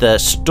unlocked the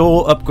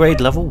store upgrade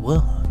level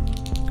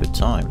 1. Good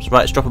times.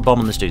 Right, let's drop a bomb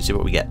on this dude, see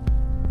what we get.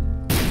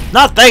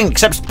 Nothing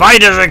except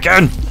spiders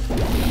again!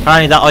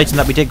 Apparently that item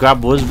that we did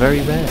grab was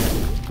very rare.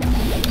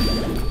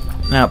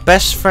 Now,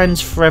 Best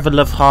Friends Forever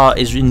Love Heart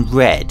is in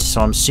red,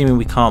 so I'm assuming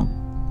we can't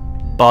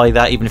buy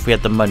that even if we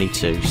had the money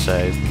to,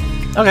 so...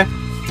 Okay.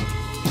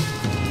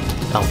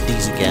 Oh,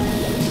 these again.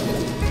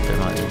 Don't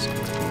like these.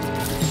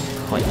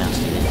 Quite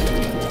nasty, these.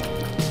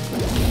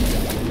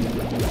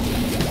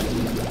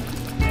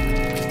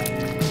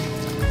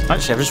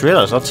 Actually, I've just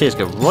realised our tears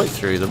go right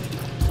through them.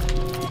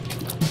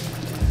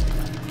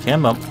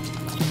 Come on.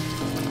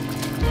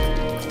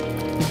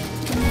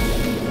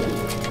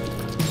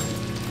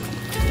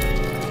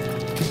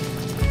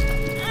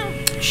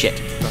 Shit,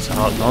 that's a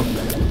hard one.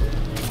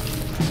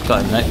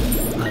 Got him though.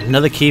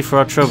 Another key for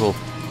our trouble.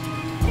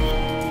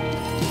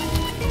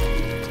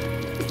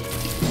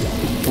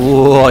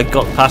 Oh, I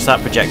got past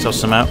that projectile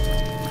somehow.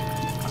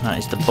 That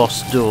is the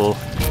boss door.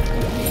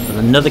 And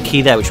another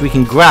key there, which we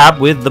can grab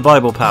with the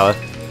Bible power.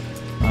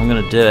 I'm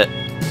going to do it,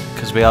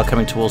 because we are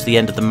coming towards the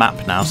end of the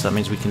map now, so that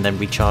means we can then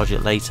recharge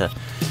it later.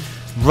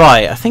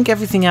 Right, I think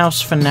everything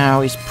else for now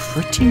is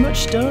pretty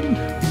much done.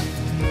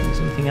 Is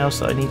there anything else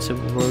that I need to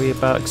worry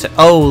about?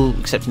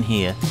 Except in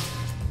here.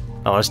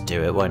 Oh, let's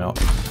do it, why not?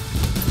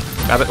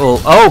 Grab it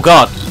all. Oh,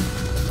 God!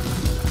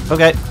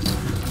 Okay.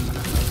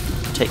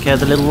 Take care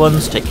of the little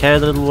ones, take care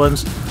of the little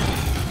ones.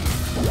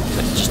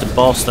 It's just a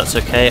boss, that's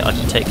okay. I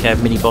can take care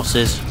of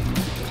mini-bosses.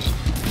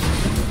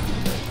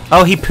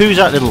 Oh, he poos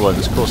out little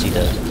ones. Of course he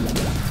does.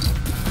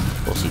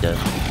 Of course he does.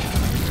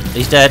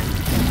 He's dead.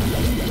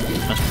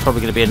 That's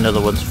probably going to be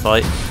another one to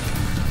fight.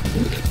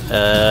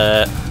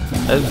 Oh,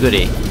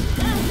 goody.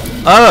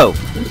 Oh!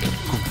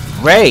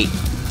 Great!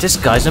 This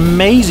guy's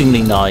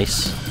amazingly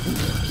nice.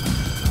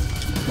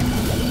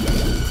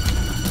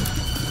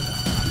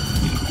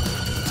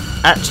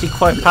 Actually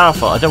quite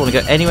powerful. I don't want to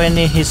go anywhere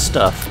near his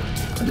stuff.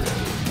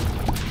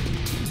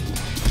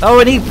 Oh,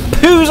 and he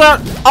poos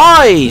out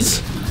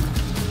eyes!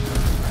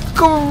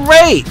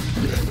 Great!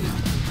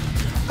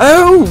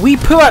 Oh, we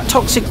poo out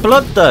toxic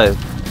blood though.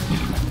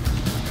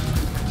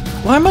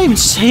 Why am I even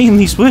saying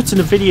these words in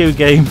a video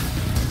game?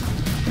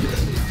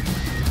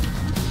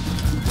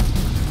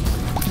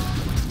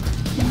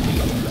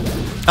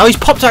 Oh, he's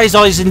popped out his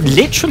eyes and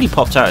literally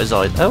popped out his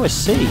eyes. Oh, I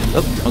see.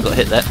 Oh, I got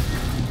hit there.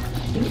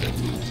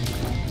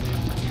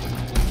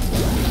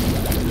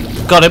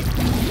 Got him.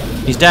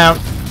 He's down.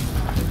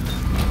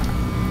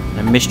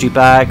 A mystery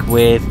bag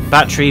with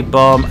battery,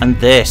 bomb, and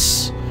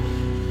this.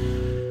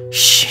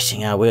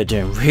 Shitting hell, we're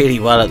doing really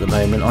well at the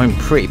moment.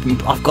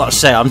 I've got to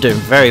say, I'm doing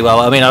very well.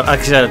 I mean, like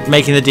I said,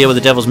 making the deal with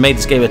the Devil's made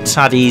this game a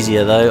tad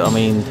easier, though. I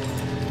mean,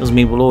 doesn't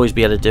mean we'll always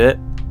be able to do it.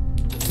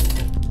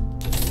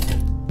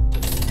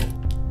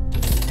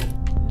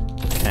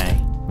 Okay,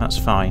 that's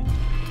fine.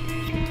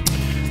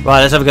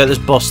 Right, let's have a go at this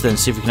boss then,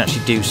 see if we can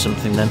actually do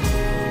something then.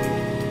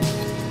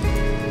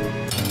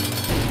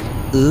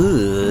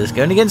 Ooh, it's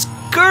going against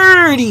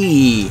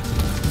Gertie!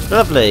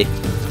 Lovely.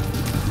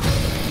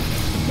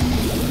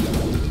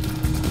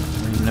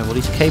 Know what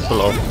he's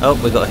capable of. Oh,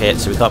 we got hit,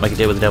 so we can't make a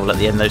deal with the devil at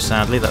the end though,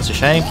 sadly. That's a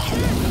shame.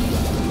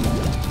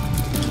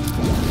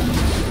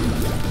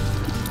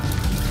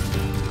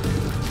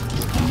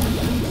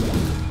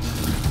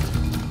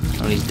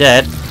 Oh, he's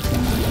dead.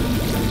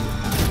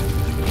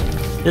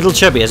 Little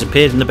Chubby has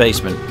appeared in the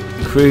basement.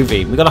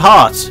 Groovy. We got a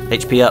heart.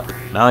 HP up.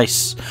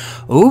 Nice.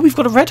 Oh, we've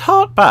got a red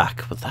heart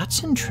back. Well,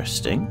 that's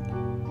interesting.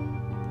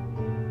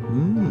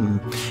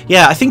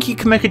 Yeah, I think you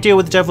can make a deal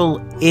with the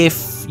devil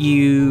if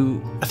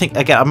you... I think,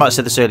 again, I might have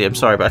said this earlier, I'm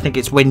sorry, but I think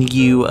it's when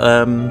you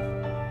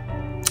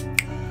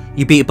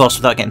you beat a boss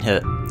without getting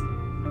hurt.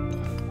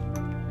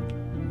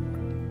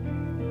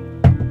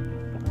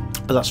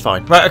 But that's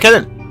fine. Right, okay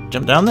then.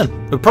 Jump down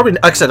then. We'll probably,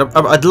 like I said,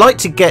 I'd like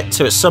to get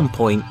to, at some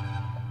point,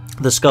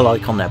 the skull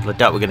icon there, but I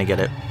doubt we're going to get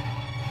it.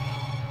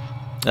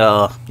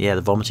 Oh, yeah,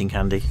 the vomiting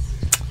candy.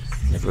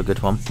 Never a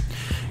good one.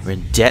 We're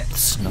in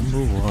depths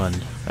number 1.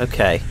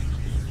 Okay.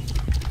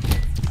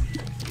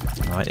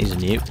 Alright, these are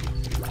new.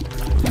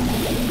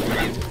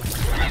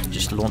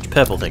 Just launch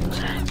purple things.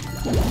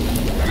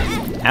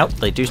 Out,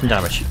 they do some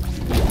damage.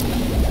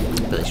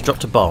 But they just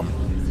dropped a bomb.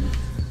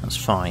 That's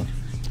fine.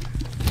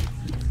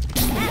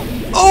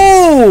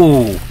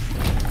 Oh!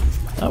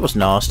 That was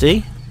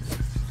nasty.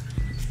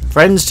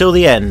 Friends till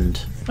the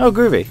end. Oh,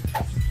 groovy.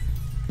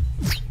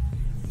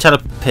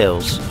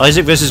 Telepills.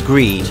 Isaac versus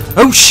Greed.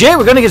 Oh shit,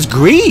 we're going against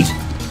Greed!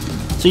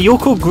 So you're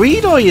called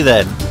Greed, are you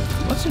then?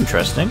 That's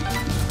interesting.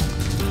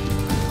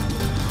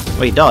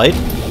 Well, he died.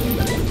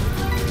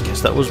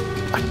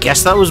 I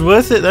guess that was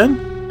worth it then.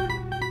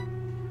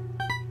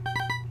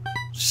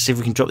 Let's see if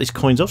we can drop these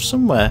coins off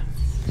somewhere.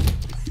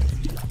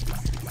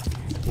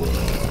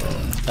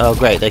 Oh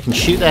great, they can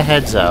shoot their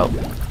heads out.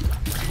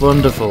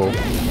 Wonderful.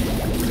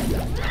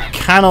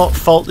 Cannot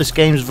fault this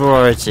game's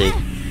variety.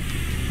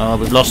 Oh,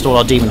 we've lost all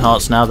our demon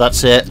hearts now,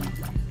 that's it.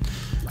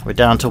 We're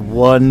down to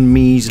 1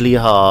 measly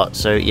heart.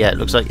 So yeah, it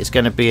looks like it's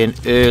going to be an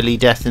early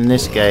death in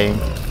this game.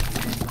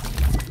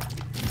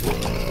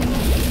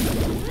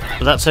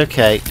 But that's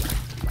okay.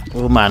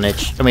 We'll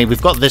manage. I mean,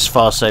 we've got this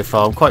far so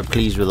far. I'm quite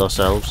pleased with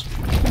ourselves.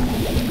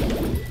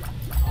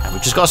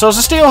 We've just got ourselves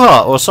a steel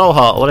heart, or a soul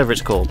heart, or whatever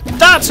it's called.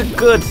 That's a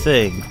good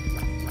thing.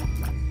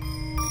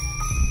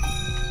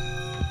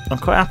 I'm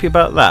quite happy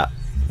about that.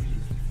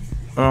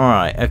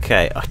 Alright,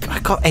 okay. I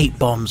got 8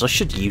 bombs. I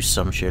should use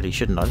some, surely,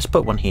 shouldn't I? Let's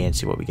put one here and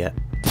see what we get.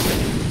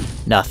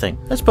 Nothing.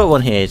 Let's put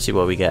one here and see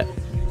what we get.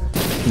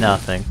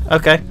 Nothing.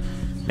 Okay.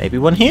 Maybe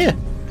one here.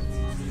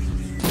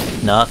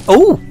 No.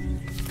 Oh!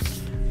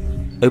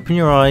 Open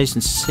your eyes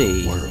and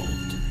see.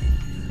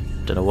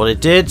 Don't know what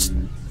it did.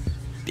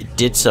 It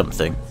did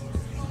something.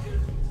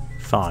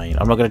 Fine.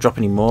 I'm not going to drop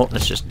any more.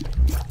 Let's just...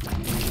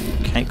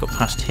 Okay, got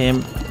past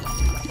him.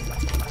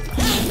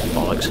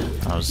 Bollocks.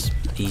 That was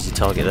easy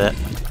target there.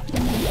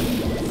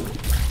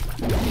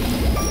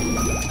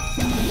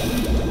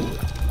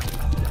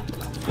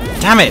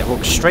 Damn it! I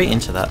walked straight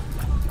into that.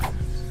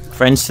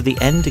 Friends to the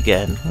end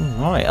again.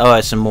 Alright. Oh,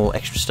 there's some more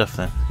extra stuff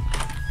there.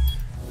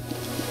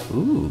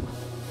 Ooh.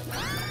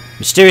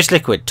 Mysterious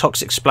liquid,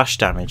 toxic splash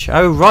damage.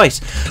 Oh, right.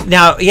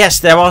 Now,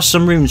 yes, there are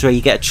some rooms where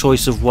you get a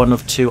choice of 1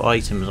 of 2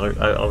 items.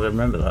 I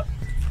remember that.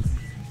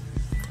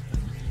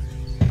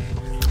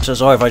 So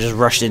sorry if I just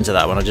rushed into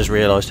that one. I just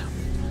realised.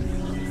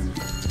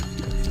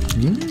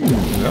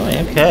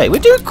 Right, okay.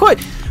 We're doing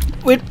quite...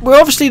 We're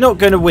obviously not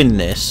going to win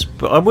this,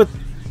 but I would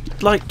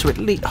like to at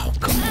least... Oh,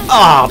 God.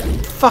 Ah, oh,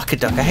 fuck a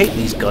duck. I hate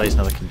these guys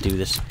now. They can do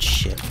this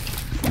shit.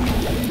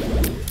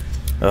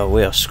 Oh,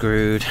 we are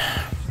screwed.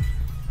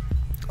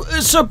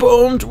 We're so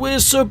boned. We're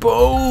so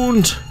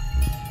boned.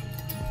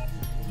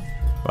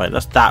 Right,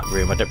 that's that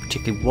room. I don't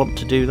particularly want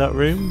to do that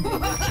room.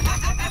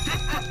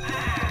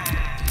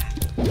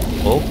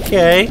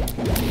 Okay.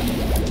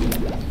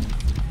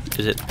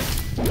 Is it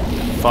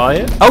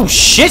fire? Oh,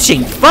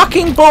 shitting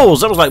fucking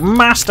balls! That was like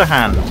Master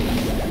Hand.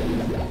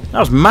 That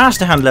was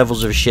Master Hand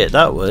levels of shit,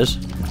 that was.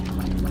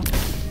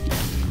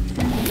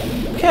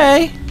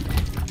 Okay.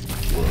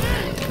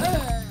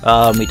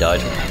 We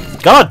died.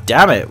 God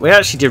damn it. We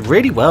actually did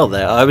really well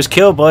there. I was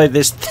killed by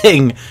this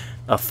thing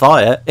of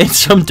fire in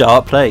some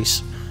dark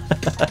place.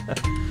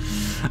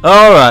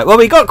 Alright, well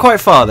we got quite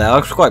far there. I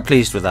was quite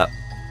pleased with that.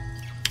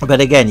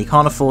 But again, you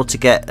can't afford to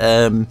get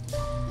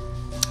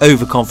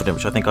overconfident,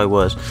 which I think I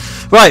was.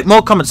 Right,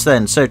 more comments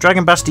then. So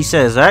Dragon Basti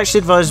says, I actually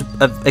advise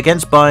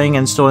against buying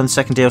and installing the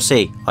second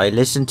DLC. I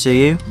listened to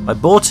you. I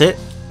bought it,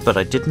 but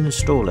I didn't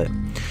install it.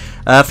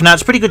 For now,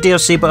 it's pretty good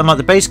DLC, but unlike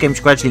the base game,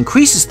 which gradually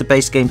increases the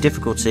base game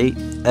difficulty,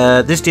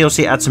 this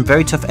DLC adds some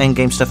very tough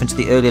endgame stuff into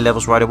the earlier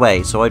levels right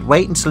away, so I'd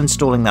wait until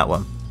installing that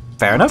one.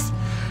 Fair enough.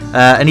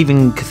 And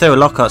even Kathura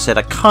Lockhart said,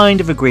 I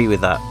kind of agree with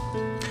that.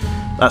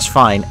 That's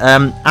fine.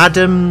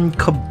 Adam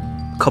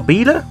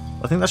Kobila?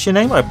 I think that's your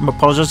name. I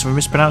apologise if I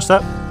mispronounced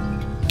that.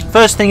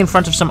 First thing in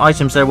front of some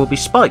items there will be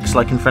spikes,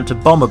 like in front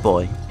of Bomber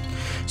Boy.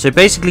 So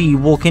basically you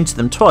walk into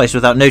them twice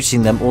without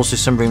noticing them. Also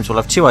some rooms will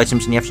have 2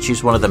 items and you have to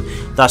choose one of them.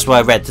 That's what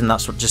I read, and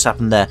that's what just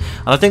happened there.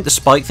 And I think the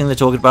spike thing they're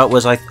talking about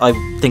was, I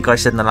think I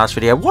said in the last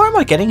video, why am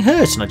I getting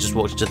hurt? And I just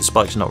walked into the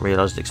spikes and not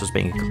realised it because I was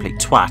being a complete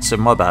twat, so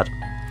my bad.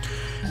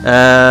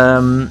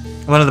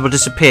 One of them will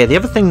disappear. The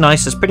other thing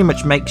nice is pretty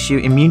much makes you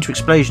immune to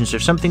explosions. So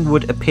if something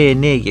would appear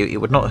near you, it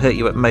would not hurt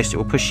you at most. It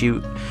will push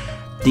you.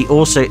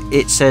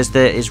 It says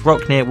there is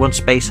rock near one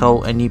space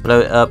hole and you blow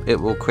it up, it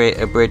will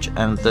create a bridge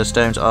and the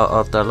stones are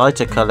of the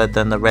lighter colour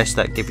than the rest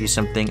that give you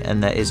something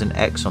and there is an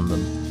X on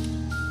them.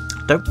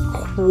 Don't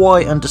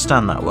quite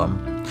understand that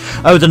one.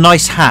 Oh, the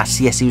nice hat.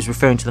 Yes, he was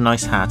referring to the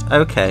nice hat.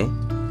 Okay.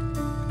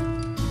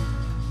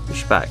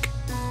 Push back.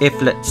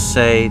 If, let's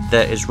say,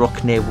 there is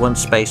rock near one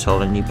space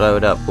hole and you blow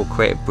it up, we'll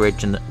create a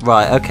bridge and...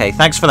 Right, okay.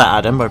 Thanks for that,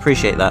 Adam. I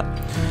appreciate that.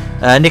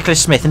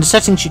 Nicholas Smith. In the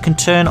settings, you can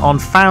turn on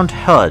Found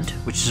HUD,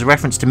 which is a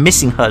reference to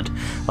Missing HUD,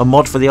 a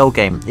mod for the old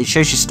game. It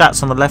shows you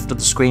stats on the left of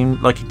the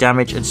screen, like your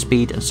damage and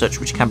speed and such,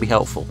 which can be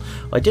helpful.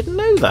 I didn't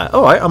know that.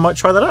 Alright, I might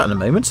try that out in a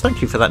moment.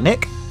 Thank you for that,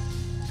 Nick.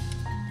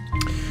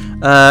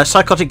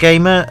 Psychotic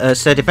Gamer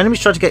said, if enemies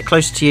try to get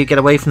closer to you, get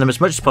away from them as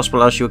much as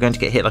possible, else you are going to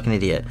get hit like an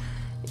idiot.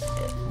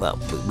 Well,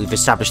 we've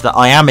established that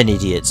I am an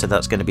idiot, so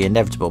that's going to be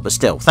inevitable, but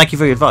still, thank you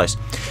for your advice.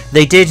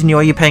 They did, and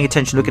are you paying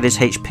attention? Look at his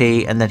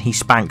HP, and then he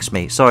spanks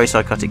me. Sorry,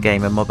 Psychotic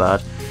Gamer, my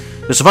bad.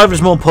 The survival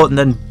is more important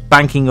than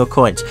banking your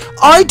coins.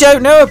 I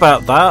don't know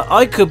about that.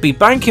 I could be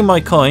banking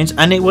my coins,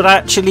 and it would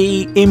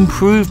actually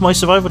improve my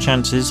survival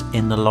chances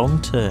in the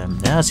long term.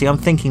 Yeah, see, I'm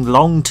thinking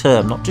long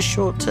term, not just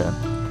short term.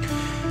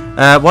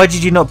 Why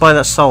did you not buy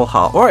that soul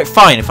heart? Alright,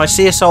 fine. If I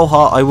see a soul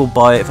heart, I will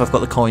buy it if I've got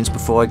the coins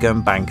before I go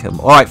and bank them.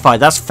 Alright, fine.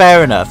 That's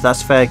fair enough.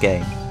 That's fair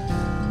game.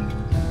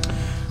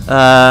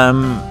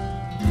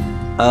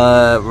 Right.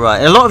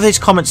 A lot of these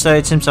comments, though,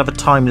 it seems to have a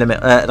time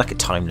limit. Like a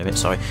time limit,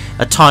 sorry.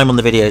 A time on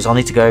the videos. I'll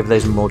need to go over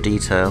those in more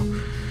detail.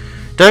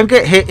 Don't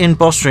get hit in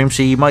boss room,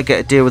 so you might get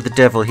a deal with the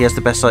devil. He has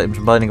the best items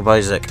in Binding of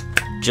Isaac.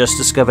 Just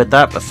discovered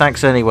that, but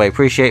thanks anyway.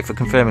 Appreciate it for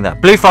confirming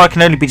that. Blue fire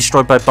can only be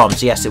destroyed by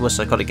bombs. Yes, it was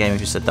Psychotic Gamer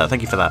who said that.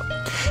 Thank you for that.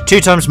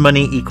 2 times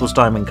money equals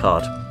diamond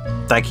card.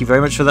 Thank you very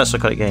much for that,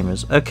 Psychotic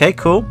Gamers. Okay,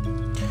 cool.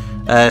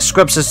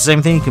 Scrub says the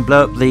same thing. You can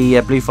blow up the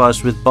blue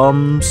fires with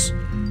bombs.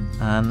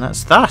 And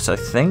that's that, I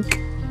think.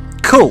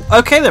 Cool.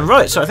 Okay then,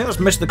 right. So I think that's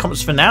most of the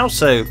comments for now.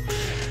 So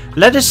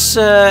let us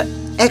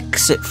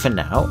exit for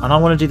now, and I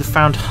want to do the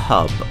found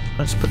hub.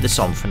 Let's put this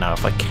on for now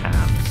if I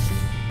can.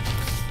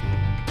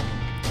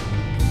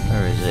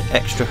 Where is it?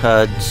 Extra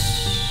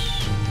HUDs.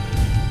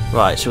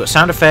 Right, so we've got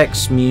sound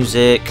effects,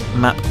 music,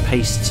 map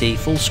opacity,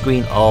 full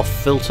screen off,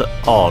 filter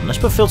on. Let's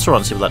put filter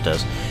on, see what that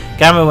does.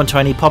 Gamma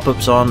 120,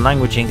 pop-ups on,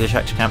 language English,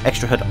 active cam,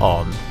 extra HUD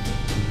on.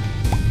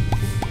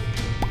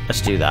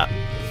 Let's do that.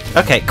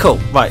 Okay, cool.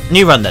 Right,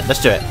 new run then.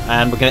 Let's do it.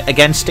 And we're going to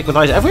again stick with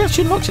Isaac. Have we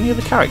actually unlocked any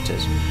other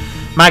characters?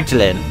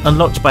 Magdalene,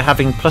 unlocked by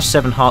having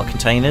 +7 heart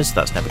containers.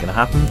 That's never going to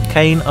happen.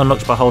 Kane,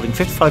 unlocked by holding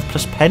 55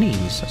 plus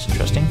pennies. That's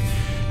interesting.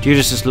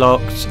 Judas is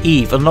locked.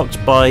 Eve,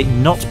 unlocked by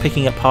not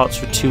picking up hearts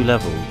for 2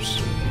 levels.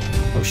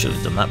 Oh, we should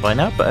have done that by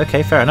now, but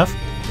okay, fair enough.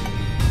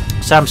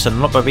 Samson,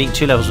 unlocked by beating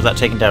 2 levels without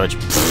taking damage.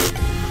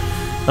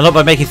 Unlocked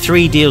by making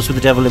 3 deals with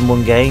the devil in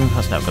 1 game.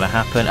 That's not going to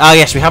happen. Oh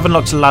yes, we have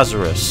unlocked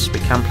Lazarus. We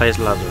can play as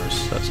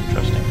Lazarus. That's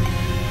interesting.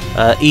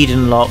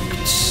 Eden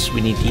locked. We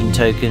need Eden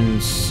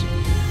tokens.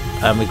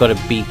 We've got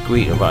to be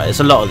greedy. Right,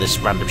 there's a lot of this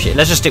random shit.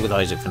 Let's just stick with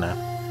Isaac for now.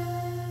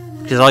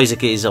 Because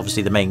Isaac is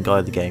obviously the main guy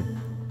of the game.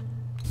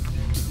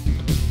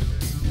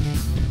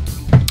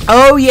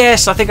 Oh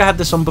yes, I think I had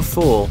this on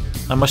before.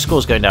 And my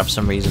score's going down for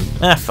some reason.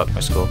 Ah, fuck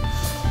my score.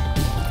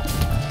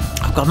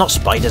 Oh god, not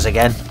spiders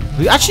again.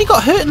 We actually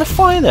got hurt in the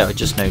fire there, I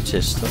just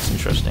noticed. That's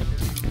interesting.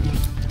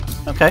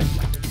 Okay.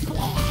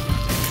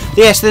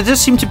 Yes, there does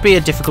seem to be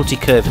a difficulty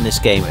curve in this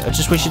game. I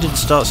just wish it didn't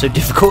start so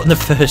difficult in the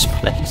first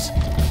place.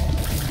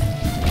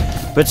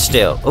 But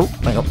still. Oh,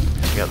 hang on.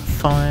 Take out the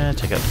fire,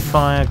 take out the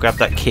fire, grab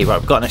that key. Right,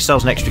 we've got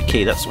ourselves an extra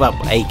key. That's, well,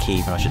 a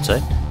key, I should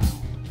say.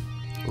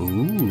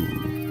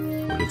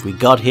 Ooh. What have we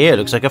got here?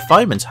 Looks like a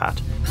fireman's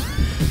hat.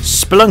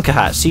 Spelunker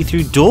hat.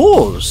 See-through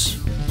doors.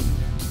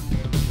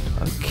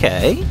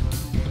 Okay.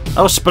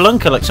 Oh,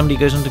 spelunker, like somebody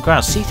goes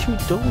underground. See-through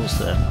doors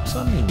then. What's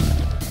that mean?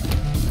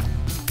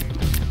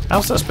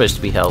 How's that supposed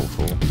to be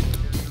helpful?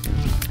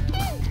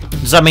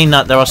 Does that mean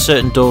that there are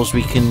certain doors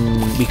we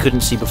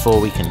couldn't see before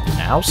we can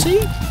now see?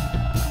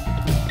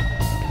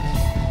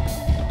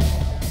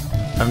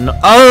 I'm not.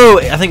 Oh,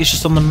 I think it's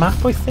just on the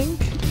map. I think.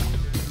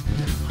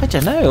 I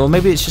don't know. Or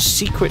maybe it's just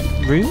secret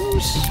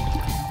rooms.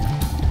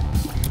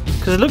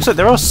 Because it looks like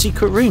there are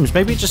secret rooms.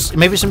 Maybe it's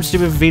something to do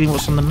with revealing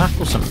what's on the map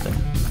or something.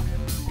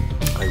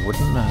 I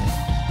wouldn't know.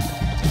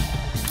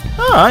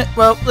 Alright,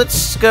 well,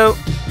 let's go.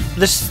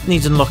 This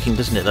needs unlocking,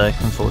 doesn't it, though,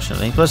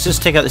 unfortunately. But let's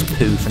just take out this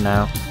poo for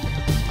now.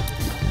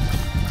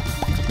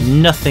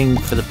 Nothing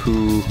for the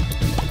poo.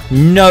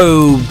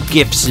 No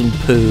gifts in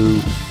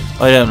poo.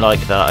 I don't like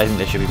that. I think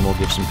there should be more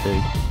gifts in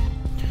poo.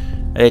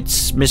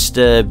 It's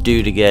Mr.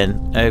 Dude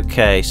again.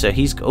 Okay, so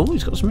he's got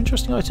some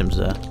interesting items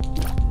there.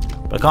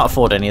 But I can't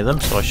afford any of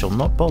them, so I shall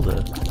not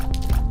bother.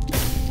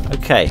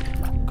 Okay,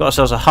 got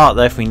ourselves a heart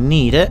there if we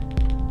need it.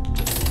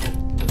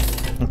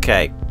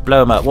 Okay, blow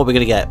them up. What are we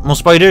going to get? More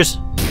spiders?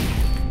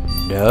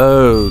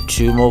 No,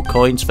 2 more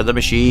coins for the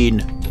machine.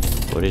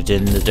 Put it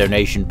in the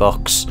donation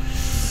box.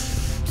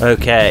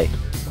 Okay.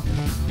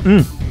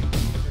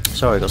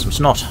 Sorry, I got some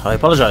snot. I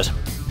apologise.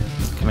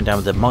 Coming down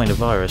with a minor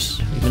virus,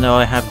 even though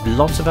I have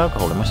lots of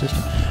alcohol in my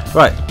system.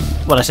 Right,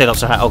 when I say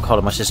lots of alcohol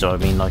in my system, I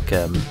mean like,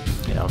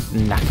 you know, I've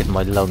knackered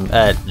my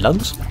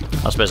lungs?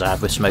 I suppose I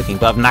have with smoking,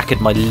 but I've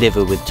knackered my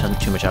liver with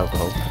too much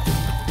alcohol.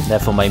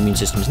 Therefore, my immune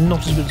system is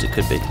not as good as it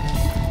could be.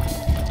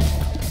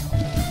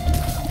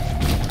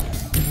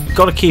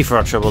 Got a key for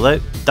our trouble though.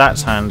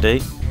 That's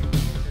handy.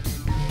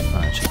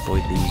 Right, just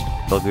avoid these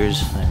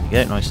buggers. There we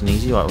go, nice and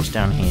easy. Right, what's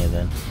down here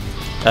then?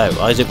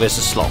 Oh, Isaac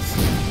versus Sloth.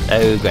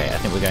 Oh great, I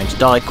think we're going to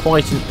die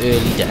quite an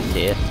early death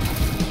here.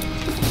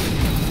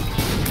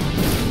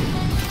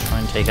 Try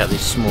and take out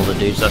these smaller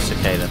dudes, that's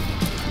okay then.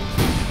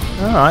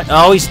 Alright,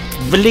 oh he's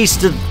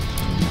released the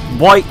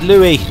White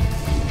Louis.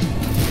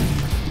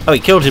 Oh, he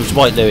killed him,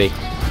 White Louis.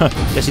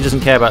 Guess he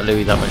doesn't care about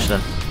Louis that much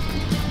then.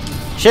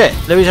 Shit,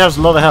 Louis has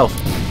a lot of health.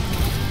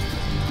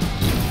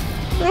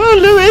 Oh,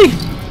 Louis!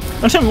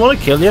 I didn't want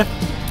to kill you.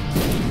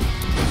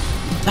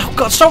 Oh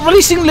god, stop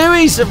releasing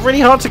Louis! They're really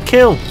hard to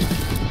kill.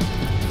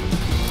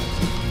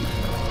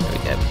 There we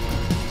go.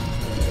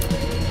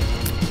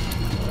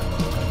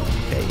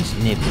 Okay, he's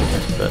near me,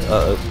 but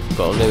uh-oh,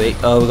 got a Louis.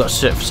 Oh, we've got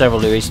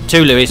several Louis.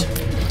 2 Louis.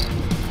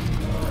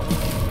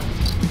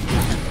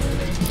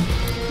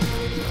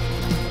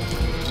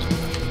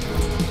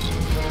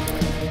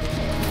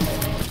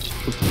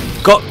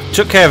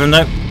 Took care of him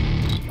though.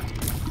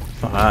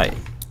 Alright.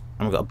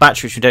 And we've got a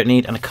battery which we don't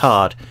need and a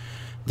card.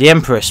 The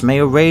Empress may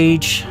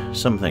rage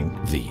something.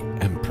 The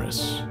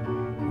Empress.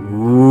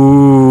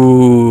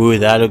 Ooh,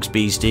 that looks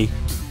beastie.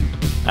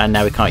 And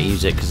now we can't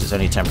use it because it's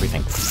only a temporary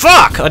thing.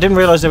 Fuck! I didn't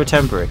realise they were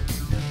temporary.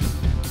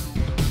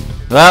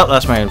 Well,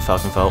 that's my own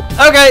fucking fault.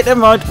 Okay, never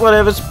mind.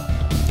 Whatever.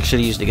 I should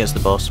have used it against the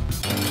boss.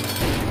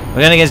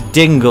 We're going against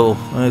Dingle.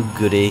 Oh,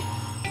 goody.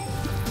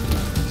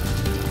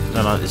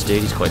 Don't like this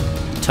dude. He's quite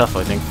tough,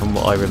 I think, from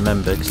what I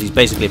remember. Because he's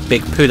basically a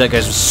big poo that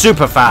goes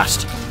super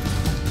fast.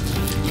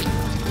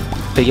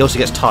 But he also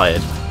gets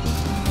tired.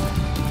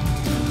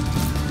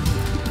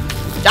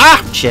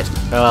 Ah! Shit.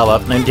 Oh well,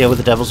 no deal with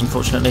the devils,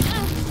 unfortunately.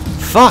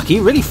 Fuck, he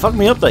really fucked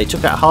me up there. He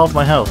took out half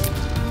my health.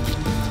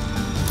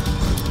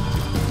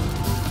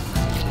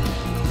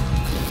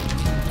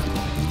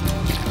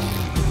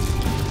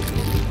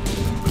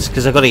 It's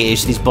because I've got to get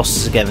used to these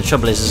bosses again. The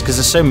trouble is because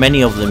there's so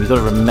many of them, you've got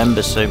to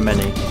remember so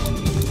many.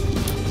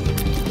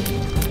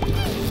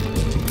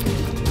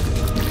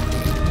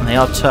 And they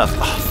are tough.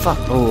 Oh, fuck.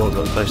 Oh, I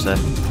got close there.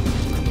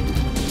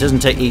 He doesn't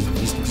take...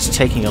 He's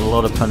taking a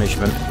lot of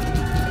punishment.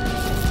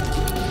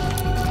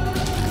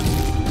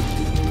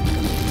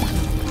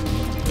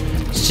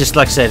 It's just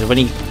like I said, when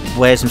he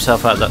wears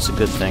himself out, that's a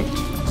good thing.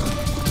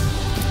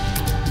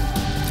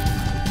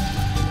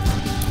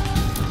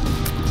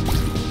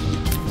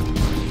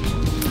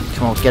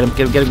 Come on, get him,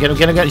 get him, get him, get him,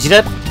 get him, get him. Is he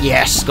dead?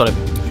 Yes, got him.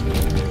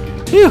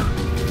 Phew.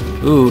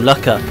 Ooh,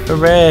 luck up.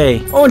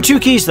 Hooray. Oh, and 2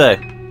 keys though.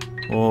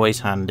 Always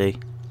handy.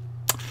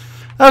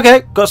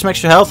 Okay, got some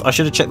extra health. I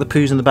should have checked the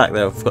poos in the back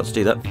there. I forgot to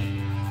do that.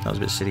 That was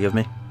a bit silly of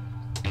me.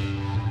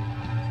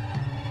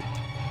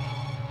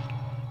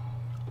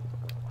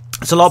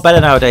 It's a lot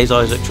better nowadays,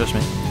 Isaac, trust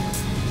me.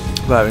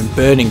 Well, in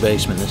burning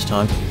basement this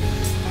time.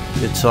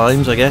 Good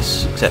times, I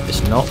guess. Except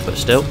it's not, but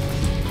still.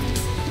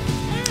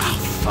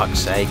 Oh, fuck's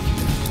sake.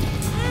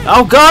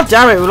 Oh, god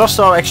damn it, we lost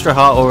our extra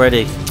heart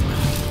already.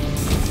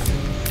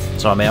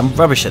 Sorry, mate, I'm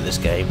rubbish at this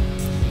game.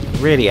 I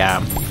really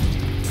am.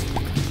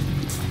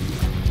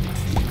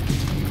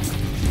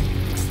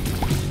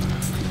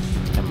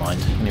 Never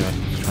mind. Anyway,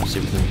 let's try and see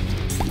if we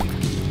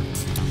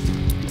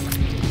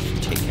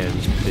can take care of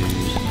these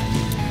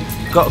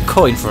poos. Got a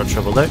coin for our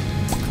trouble, though.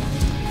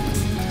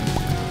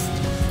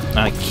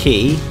 And a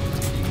key.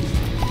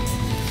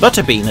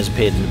 Butterbean has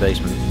appeared in the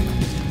basement.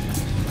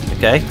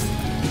 Okay.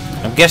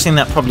 I'm guessing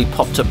that probably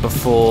popped up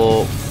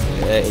before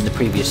in the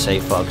previous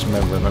save file, because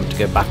remember, I'm going to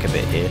go back a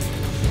bit here.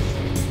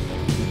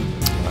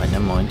 Right,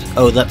 never mind.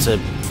 Oh, that's a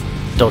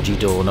dodgy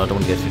door. No, I don't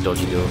want to go through a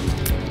dodgy door.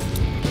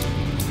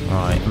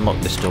 Right, unlock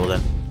this door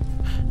then.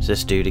 It's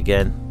this dude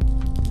again.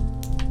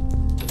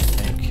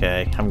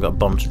 Okay, haven't got a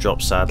bomb to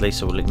drop sadly,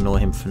 so we'll ignore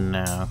him for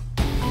now.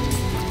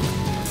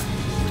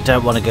 I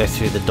don't want to go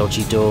through the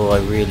dodgy door, I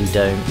really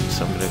don't,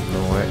 so I'm going to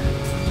ignore it.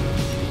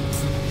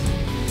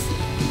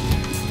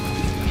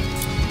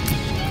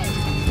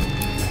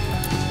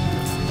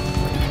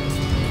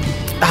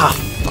 Ah,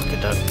 fuck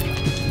it up.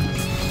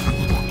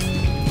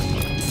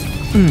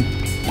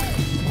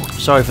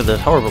 Sorry for the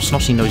horrible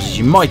snotty noises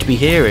you might be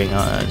hearing.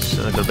 I've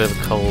got a bit of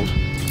a cold.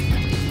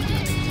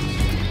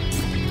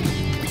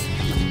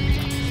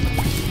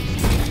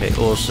 Okay,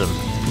 awesome.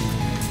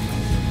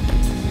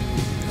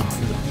 Oh,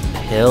 the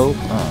pill?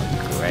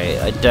 Oh, great.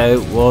 I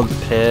don't want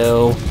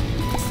pill.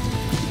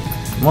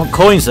 I want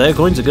coins though.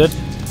 Coins are good.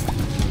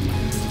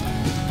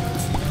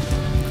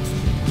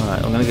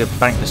 Alright, I'm going to go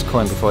bank this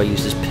coin before I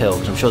use this pill,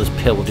 because I'm sure this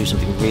pill will do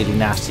something really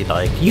nasty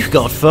like, you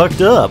got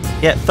fucked up!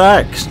 Yeah,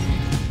 thanks!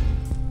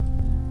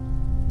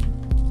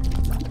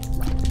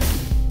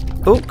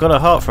 Oh, got a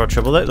heart for our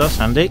trouble though, that's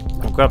handy.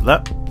 We'll grab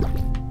that.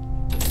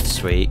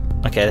 Sweet.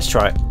 Okay, let's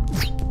try it.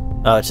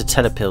 Oh, it's a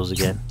telepills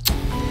again.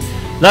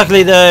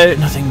 Luckily though,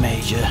 nothing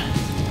major.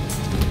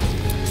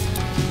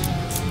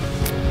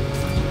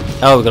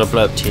 Oh, we've got to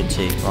blow up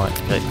TNT.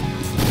 Right, okay.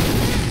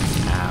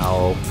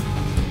 Ow.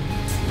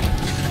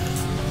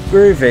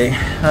 Groovy.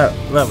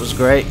 That was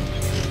great.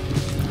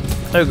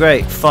 Oh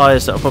great,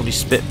 fires that'll probably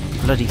spit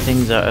bloody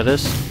things out at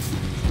us.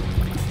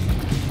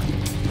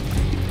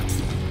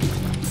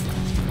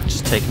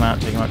 Just take them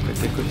out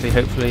quickly, quickly,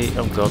 hopefully.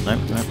 Oh god, no,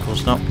 of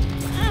course not.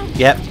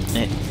 Yep,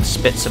 it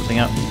spits something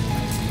up.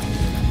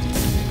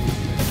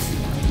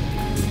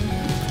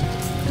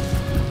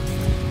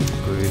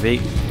 Groovy.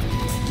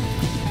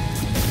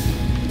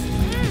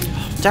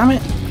 Oh, damn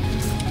it!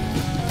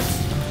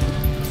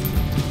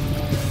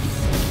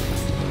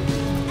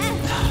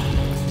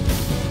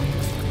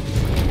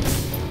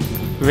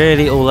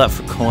 Really, all that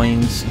for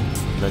coins?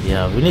 Bloody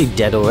hell, we're nearly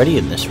dead already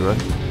in this run.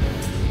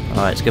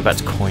 Alright, let's go back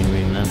to coin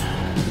room then.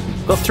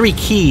 Got 3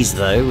 keys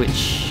though,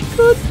 which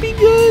could be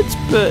good,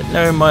 but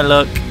no, my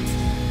luck.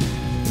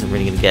 Isn't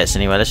really going to get us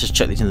anywhere. Let's just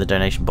chuck these in the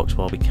donation box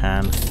while we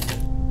can.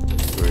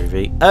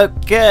 Groovy.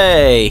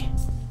 Okay!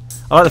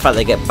 I like the fact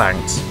they get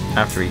banked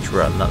after each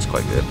run, that's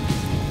quite good.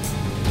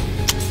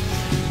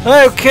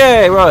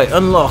 Okay, right,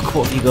 unlock.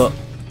 What have you got?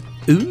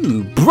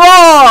 Ooh,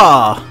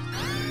 bra!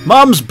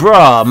 Mum's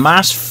bra,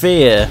 mass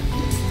fear.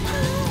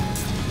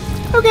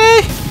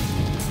 Okay.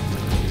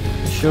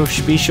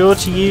 Be sure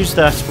to use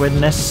that when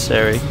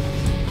necessary.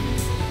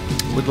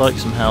 Would like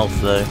some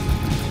health though.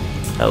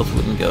 Health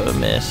wouldn't go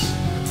amiss.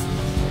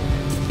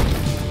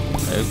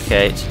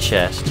 Okay, it's a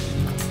chest.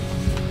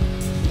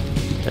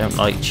 Don't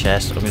like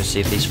chest. I'm going to see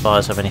if these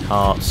fires have any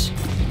hearts.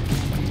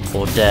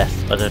 Or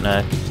death, I don't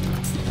know.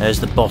 There's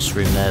the boss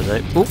room there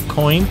though. Oh,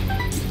 coin.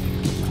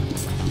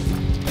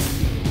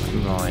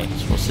 Right,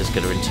 what's this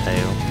going to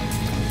entail?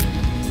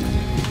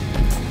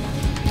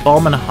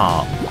 Bomb and a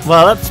heart.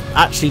 Well, that's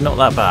actually not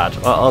that bad.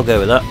 I'll go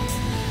with that.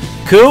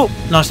 Cool.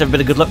 Nice to have a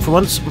bit of good luck for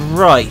once.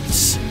 Right,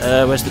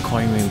 where's the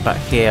coin room?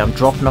 Back here. I'm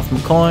dropping off my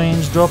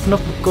coins, dropping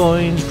off my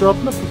coins,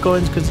 dropping off my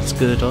coins because it's a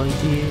good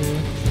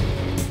idea.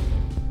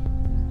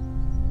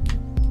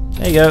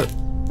 There you go.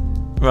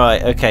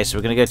 Right, okay, so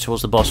we're going to go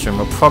towards the boss room.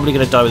 We're probably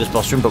going to die with this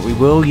boss room, but we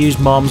will use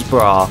Mom's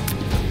bra.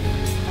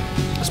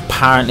 Let's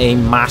apparently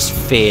mass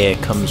fear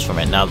comes from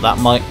it. Now that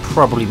might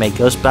probably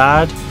make us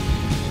bad,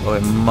 or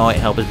it might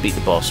help us beat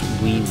the boss.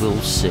 We will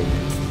see.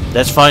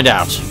 Let's find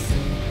out.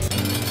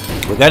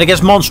 We're going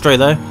against Monstro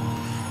though.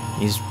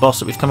 He's a boss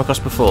that we've come across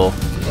before.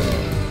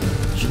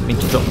 Shouldn't mean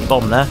to drop the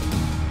bomb there.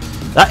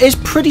 That is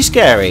pretty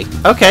scary.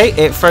 Okay,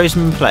 it froze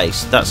him in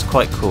place. That's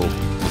quite cool.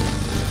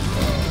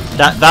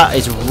 That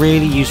is a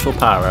really useful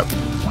power up.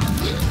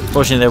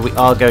 Fortunately though, we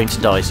are going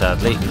to die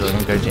sadly, because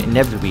I'm going to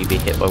inevitably be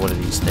hit by one of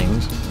these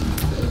things.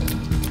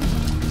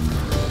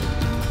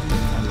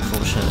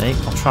 Unfortunately,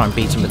 I'll try and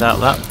beat him without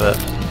that, but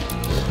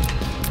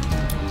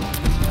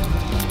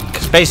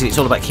because basically it's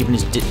all about keeping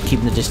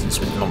the distance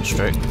with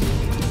Monstro.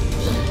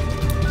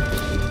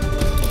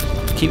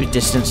 Keep your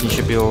distance and you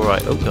should be all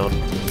right. Oh god.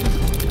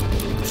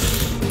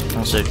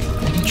 Also,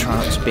 try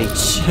not to be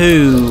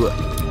too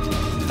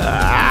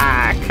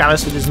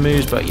callous with his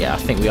moves, but yeah, I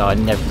think we are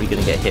inevitably going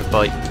to get hit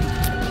by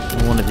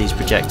one of these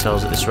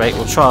projectiles at this rate.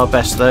 We'll try our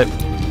best though.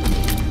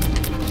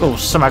 Oh,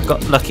 somehow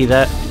got lucky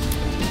there.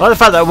 I like the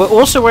fact that we're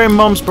also wearing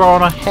Mom's bra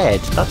on our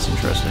head. That's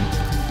interesting.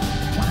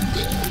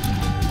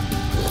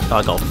 Oh,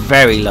 I got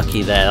very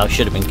lucky there. I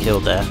should have been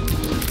killed there.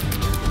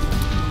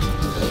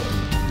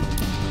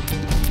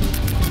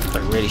 I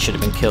really should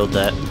have been killed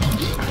there.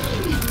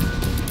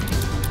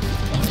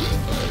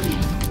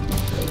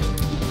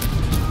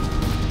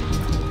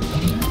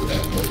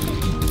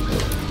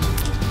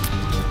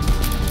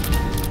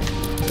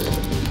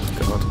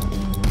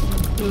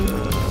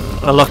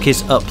 Our luck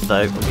is up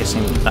though. I'm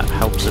guessing that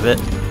helps a bit.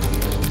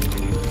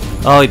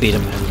 Oh, he beat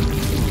him.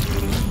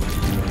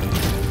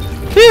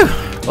 Phew!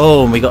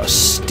 Oh, and we got a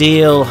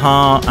steel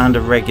heart and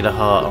a regular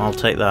heart. I'll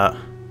take that.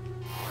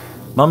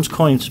 Mum's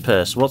coins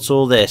purse. What's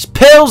all this?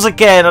 Pills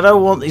again! I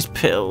don't want these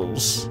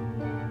pills.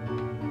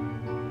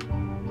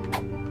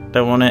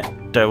 Don't want it.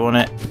 Don't want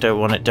it. Don't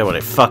want it. Don't want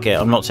it. Fuck it.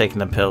 I'm not taking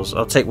them pills.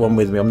 I'll take one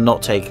with me. I'm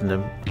not taking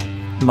them.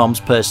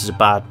 Mum's purse is a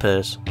bad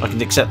purse. I can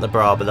accept the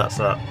bra, but that's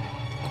that.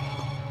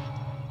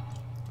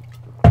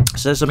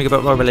 Says something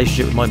about my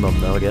relationship with my mum,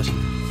 though, I guess.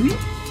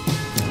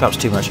 Perhaps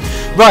too much.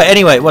 Right,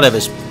 anyway, whatever.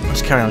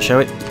 Let's carry on, shall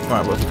we?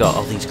 Right, what have we got?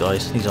 Oh, these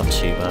guys. These aren't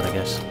too bad, I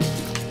guess.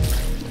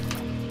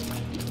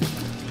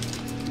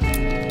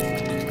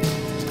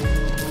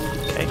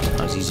 Okay, that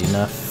was easy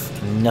enough.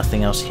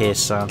 Nothing else here,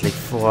 sadly,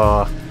 for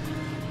our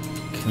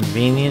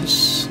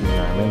convenience. No, we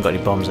haven't got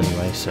any bombs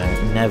anyway, so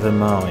never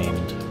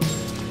mind.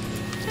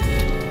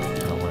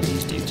 Oh, one of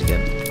these dudes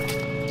again.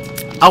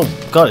 Oh,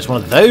 God, it's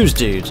one of those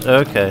dudes.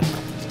 Okay.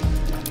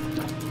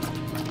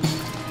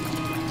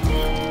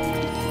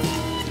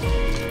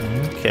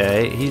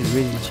 Okay, he's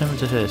really determined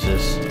to hurt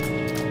us.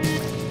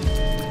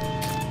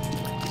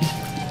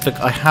 Look,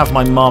 I have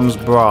my mum's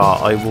bra.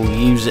 I will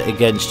use it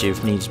against you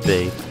if needs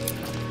be.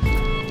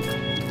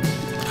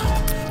 Oh,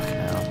 fucking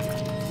hell.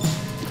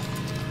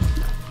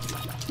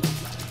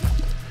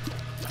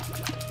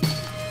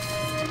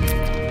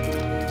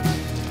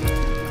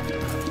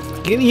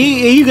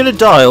 Are you gonna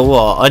die or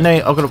what? I know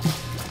I've got to.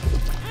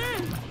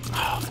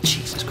 Oh,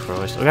 Jesus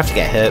Christ! I have to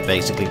get hurt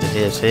basically to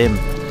hit him.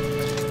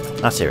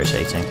 That's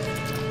irritating.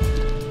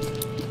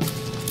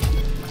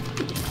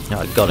 No,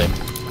 I got him.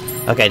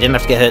 Okay, didn't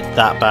have to get hurt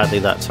that badly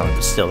that time,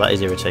 but still, that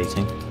is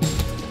irritating.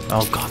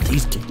 Oh god,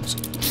 these dudes.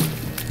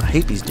 I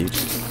hate these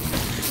dudes.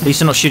 At least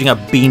they're not shooting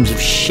out beams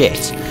of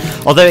shit.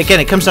 Although,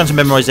 again, it comes down to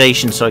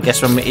memorization, so I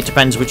guess when it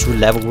depends which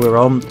level we're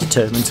on,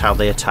 determines how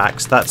they attack.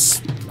 So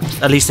that's...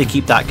 At least they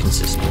keep that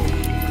consistent.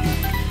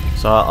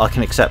 So I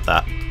can accept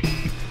that.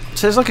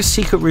 So there's like a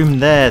secret room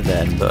there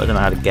then, but I don't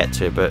know how to get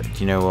to it, but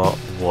you know what?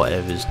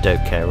 Whatever's,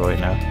 don't care right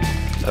now.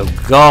 Oh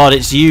god,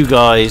 it's you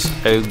guys!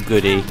 Oh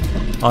goody.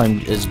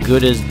 I'm as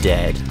good as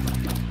dead.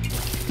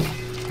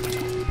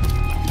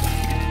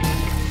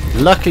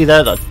 Luckily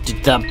though, that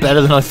did that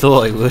better than I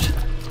thought I would.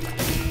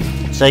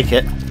 Take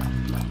it.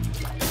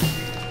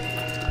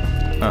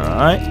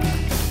 Alright.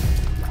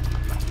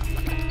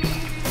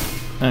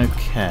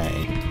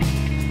 Okay.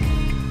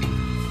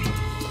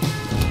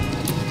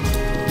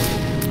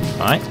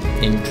 Alright,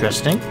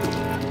 interesting.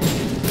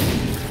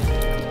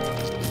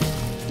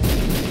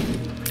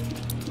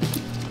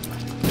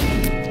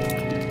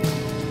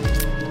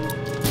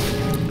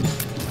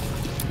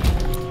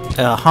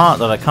 A heart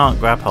that I can't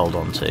grab hold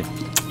onto.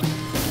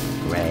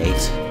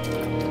 Great.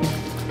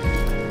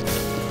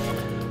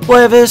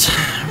 Whatevers.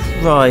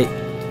 Right.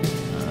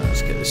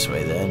 Let's go this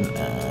way then.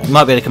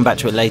 Might be able to come back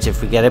to it later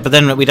if we get it, but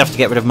then we'd have to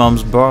get rid of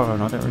Mum's bra,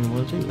 and I don't really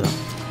want to do that.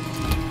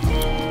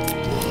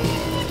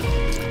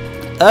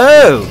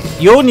 Oh!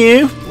 You're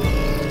new!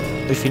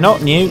 If you're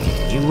not new,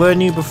 you were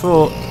new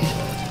before.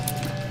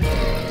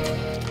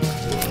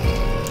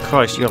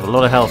 Christ, you have a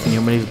lot of health and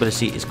your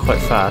maneuverability is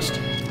quite fast.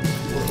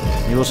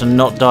 You're also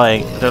not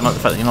dying. I don't like the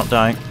fact that you're not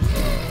dying.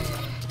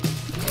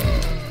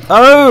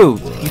 Oh!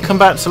 You come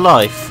back to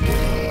life.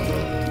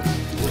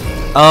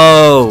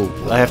 Oh!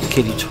 I have to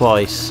kill you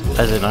twice.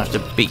 As in, I have to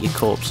beat your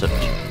corpse up.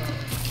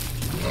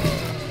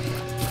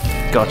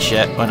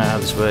 Gotcha. I know how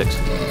this works.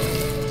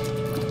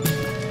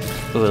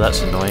 Oh,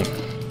 that's annoying.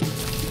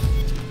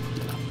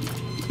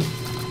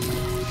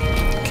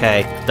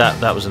 Okay,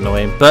 that was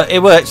annoying. But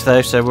it worked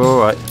though, so we're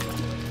alright.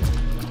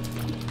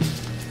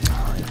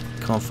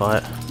 Can't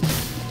fight.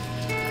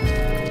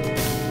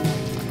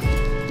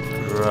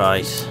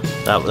 Right.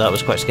 That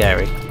was quite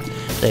scary.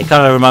 They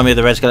kind of remind me of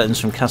the red skeletons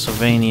from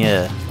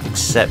Castlevania.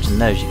 Except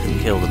no, you couldn't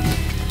kill them.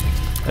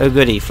 Oh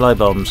goody, fly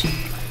bombs.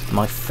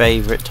 My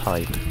favourite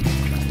type.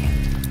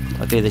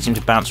 Okay, they seem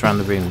to bounce around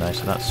the room though,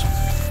 so that's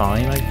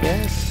fine, I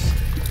guess.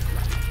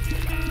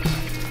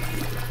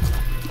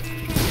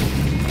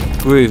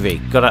 Groovy.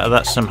 Got out of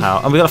that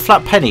somehow. And we got a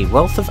flat penny.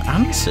 Wealth of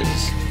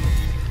answers.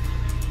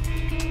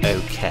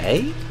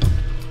 Okay.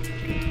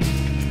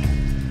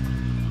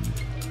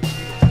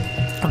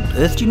 What on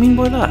earth do you mean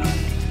by that?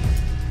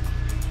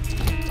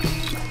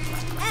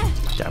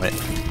 Damn it.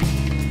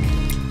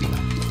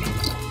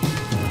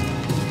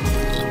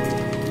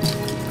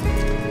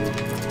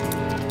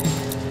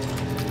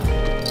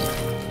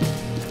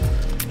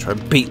 Try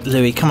and beat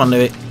Louis. Come on,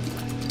 Louis.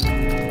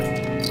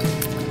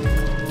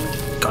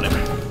 Got him.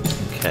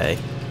 Okay.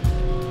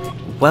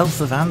 Wealth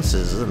of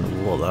answers. I don't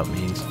know what that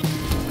means.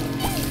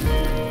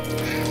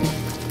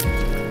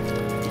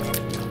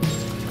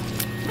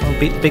 Oh,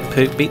 beat the big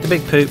poop. Beat the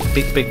big poop.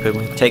 Beat the big poop.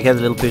 We can take care of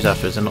the little poos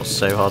afterwards. They're not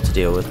so hard to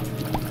deal with.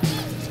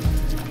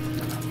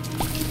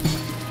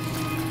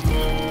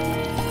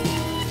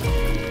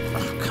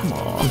 Oh, come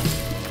on.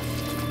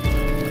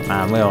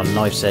 Man, we're on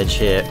knife's edge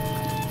here.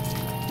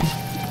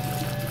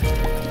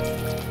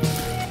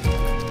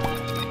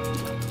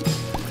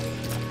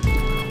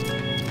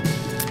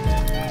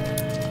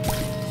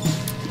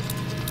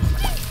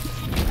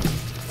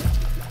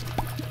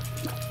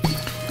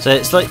 So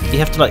it's like you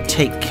have to like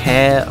take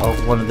care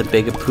of one of the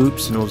bigger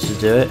poops in order to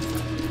do it.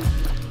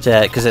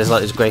 Because there's like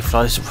those grey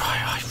flies.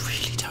 Right, I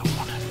really don't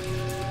want it.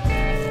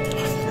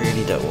 I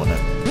really don't want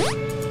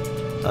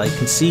it. I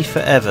can see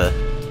forever.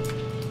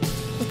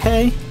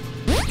 Okay.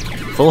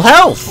 Full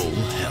health! Full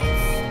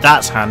health.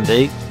 That's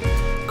handy.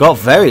 Got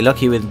very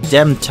lucky with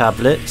dem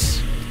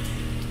tablets.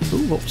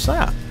 Ooh, what was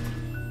that?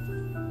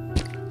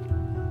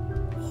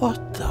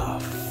 What the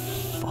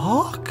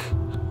fuck?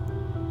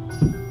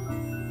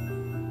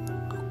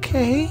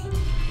 Okay.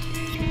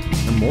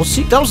 And more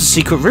that was a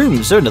secret room.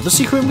 Is there another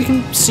secret room we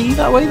can see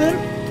that way then?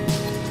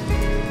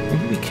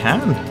 Maybe we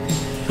can.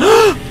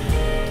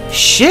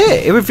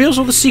 Shit! It reveals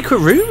all the secret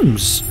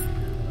rooms.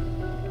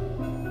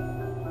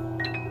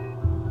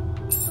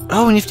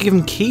 Oh, and you have to give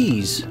them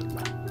keys.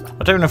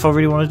 I don't know if I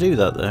really want to do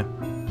that though.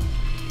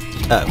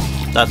 Oh,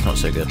 that's not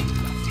so good.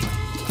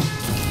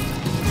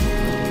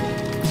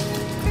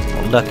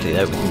 Well, luckily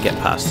though we can get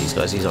past these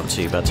guys. These aren't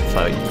too bad to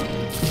fight.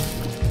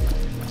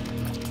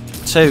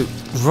 So,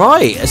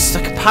 right, it's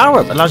like a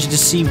power-up. It allows you to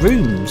see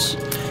rooms.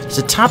 It's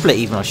a tablet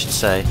even, I should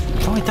say.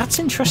 Right, that's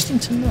interesting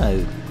to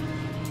know.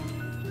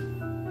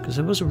 Because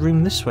there was a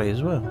room this way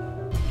as well.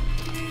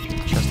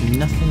 Which has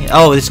nothing...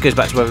 Oh, this goes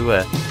back to where we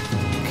were.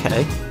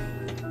 Okay.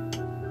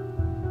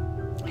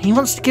 He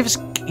wants to give us...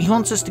 He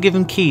wants us to give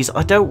him keys.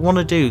 I don't want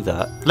to do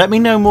that. Let me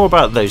know more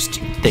about those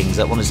two things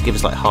that want us to give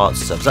us, like, hearts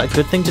and stuff. Is that a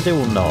good thing to do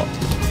or not?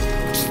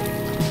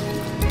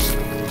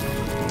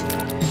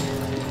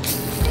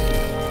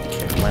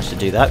 To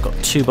do that. Got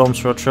 2 bombs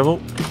for our trouble.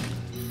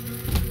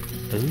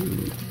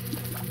 Ooh.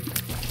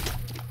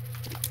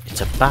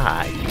 It's a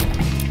bag.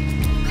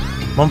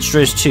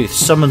 Monstro's tooth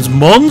summons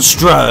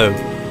Monstro!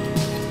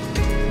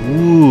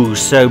 Ooh,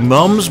 so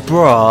Mom's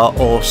bra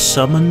or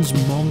summons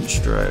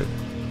Monstro.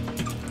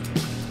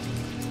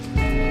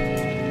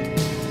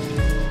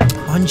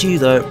 Mind you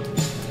though,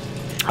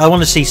 I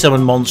want to see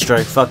summon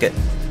Monstro. Fuck it.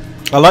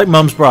 I like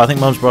Mum's bra. I think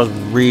Mum's bra is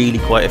really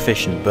quite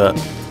efficient, but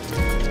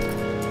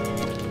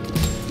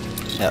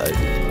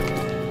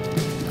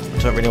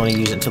I don't really want to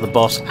use it until the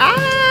boss.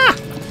 Ah!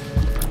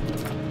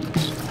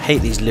 I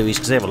hate these Louis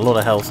because they have a lot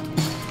of health.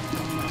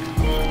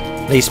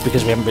 At least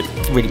because we haven't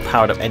really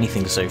powered up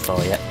anything so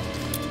far yet.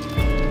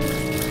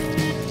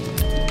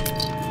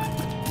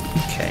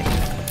 Okay,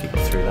 if we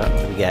got through that,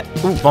 what do we get?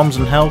 Ooh, bombs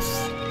and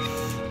health.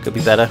 Could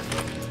be better.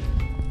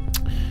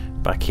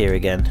 Back here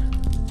again.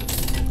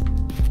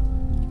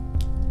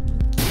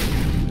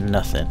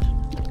 Nothing.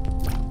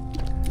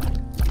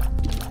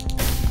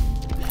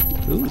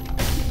 Ooh.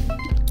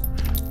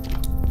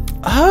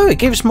 Oh, it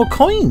gave us more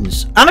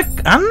coins and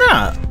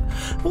that.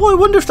 Oh, I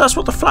wonder if that's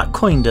what the flat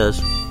coin does.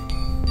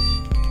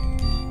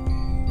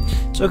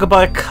 So I could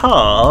buy a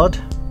card.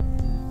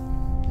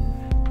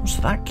 What's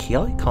that key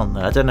icon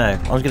there? I don't know.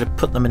 I was going to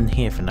put them in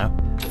here for now.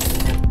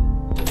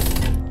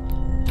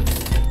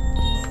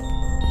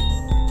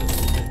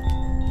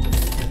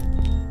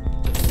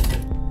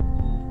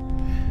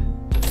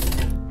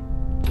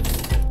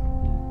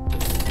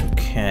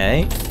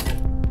 Okay.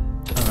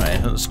 Alright,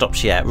 it hasn't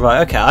stopped yet.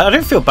 Right, okay. I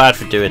don't feel bad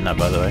for doing that,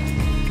 by the way.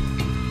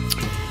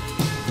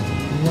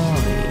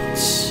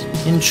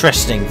 Right.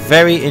 Interesting.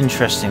 Very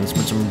interesting. There's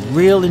been some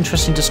real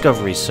interesting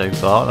discoveries so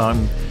far. And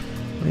I'm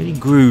really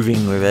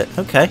grooving with it.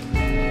 Okay.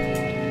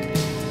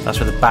 That's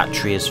where the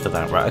battery is for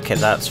that. Right, okay,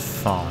 that's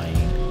fine.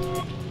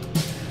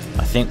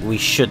 I think we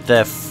should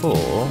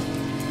therefore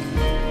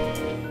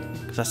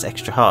Because that's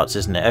extra hearts,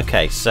 isn't it?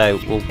 Okay, so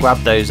we'll grab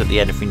those at the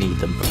end if we need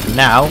them. But for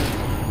now,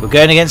 we're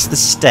going against the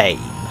Stain.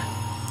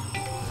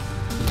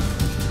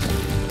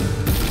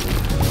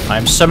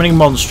 I'm summoning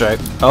Monstro.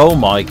 Oh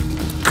my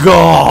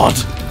god!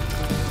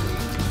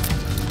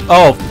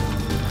 Oh,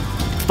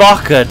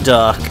 fuck a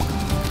duck.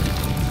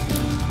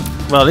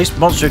 Well, at least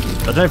Monstro,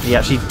 I don't know if he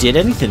actually did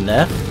anything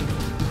there.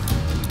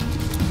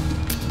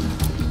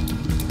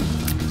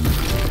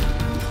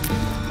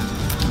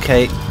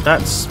 Okay,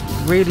 that's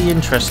really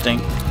interesting.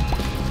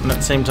 And at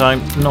the same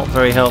time, not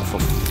very helpful.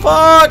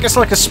 Fuck! It's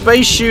like a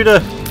space shooter!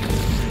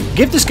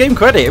 Give this game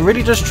credit, it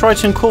really does try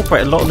to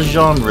incorporate a lot of the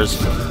genres.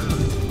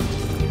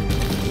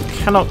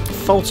 Cannot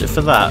fault it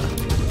for that.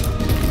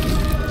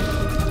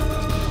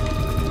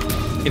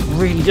 It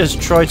really does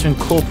try to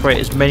incorporate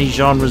as many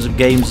genres of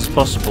games as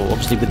possible,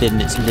 obviously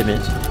within its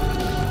limits.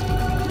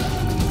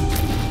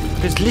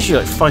 But it's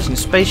literally like fighting a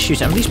space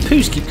shooter. I mean, these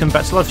poos keep coming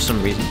back to life for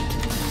some reason.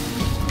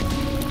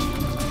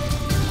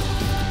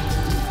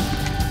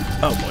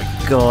 Oh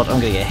my god, I'm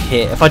gonna get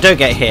hit. If I don't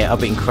get hit, I'll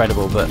be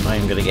incredible, but I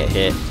am gonna get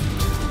hit.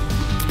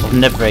 I'm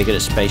never very good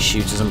at space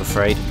shooters, I'm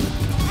afraid.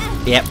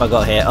 Yep, I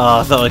got hit. Oh,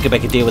 I thought I could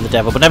make a deal with the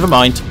devil, but never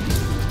mind.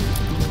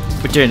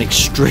 We're doing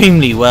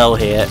extremely well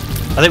here.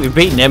 I think we've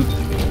beaten him.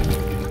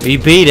 We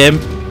beat him.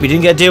 We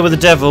didn't get a deal with the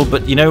devil,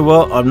 but you know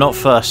what? I'm not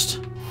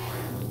fussed.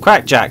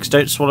 Crackjacks,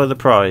 don't swallow the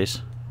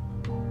prize.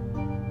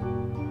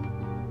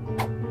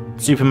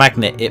 Super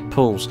magnet, it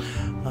pulls.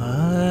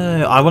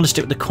 I want to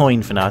stick with the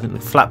coin for now. I think the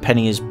flat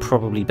penny is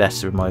probably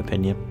better in my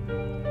opinion.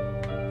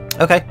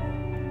 Okay.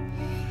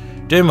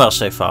 Doing well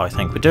so far, I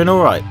think. We're doing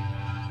alright.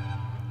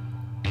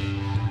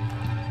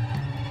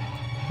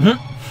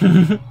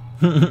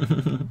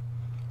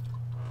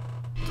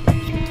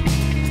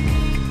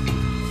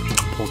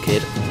 Poor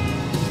kid.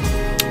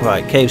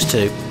 Right, caves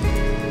 2.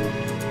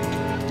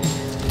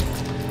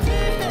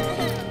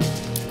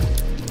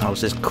 Oh,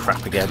 it's this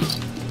crap again.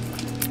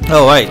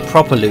 Oh wait,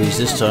 proper Louis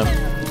this time.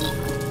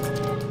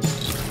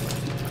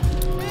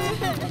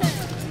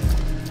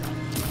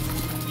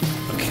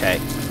 Okay,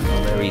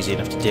 well, they're easy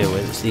enough to deal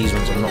with. It's these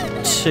ones I'm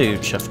not too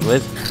chuffed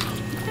with.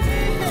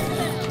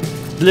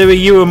 Louis,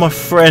 you were my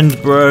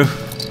friend, bro.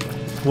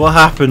 What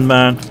happened,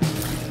 man?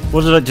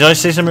 What did I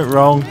say something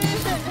wrong?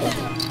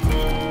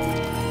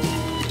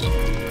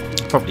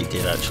 Probably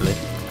did, actually.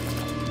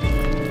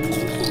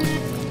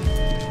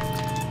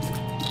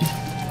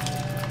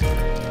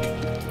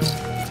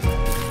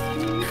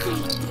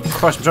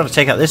 Christ, I'm trying to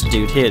take out this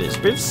dude here. It's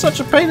been such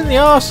a pain in the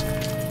arse.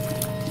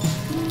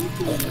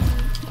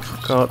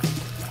 Oh, God.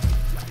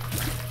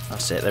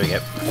 That's it, there we go.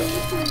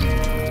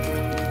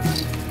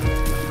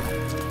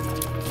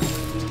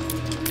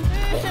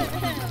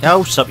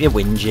 Oh, sup, you're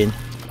whinging.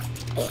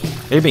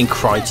 You've been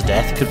cried to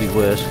death, could be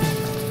worse.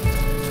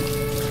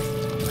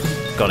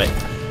 Got it.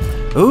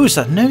 Ooh, is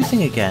that no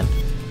thing again?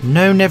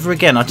 No, never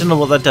again. I don't know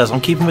what that does.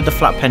 I'm keeping with the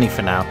flat penny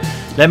for now.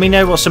 Let me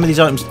know what some of these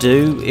items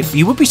do. If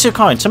you would be so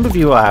kind, some of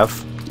you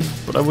have.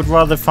 But I would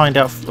rather find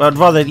out. I'd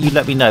rather you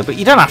let me know. But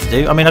you don't have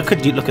to. I mean, I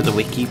could look at the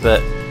wiki,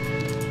 but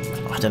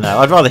I don't know.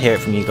 I'd rather hear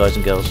it from you guys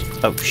and girls.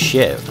 Oh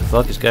shit! What the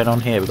fuck is going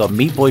on here? We've got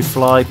meat boy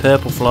fly,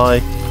 purple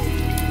fly.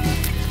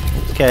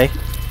 Okay.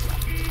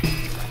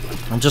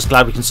 I'm just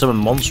glad we can summon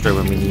Monstro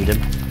when we need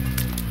him.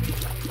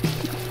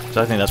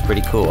 So I think that's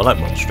pretty cool. I like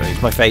Monstro.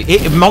 He's my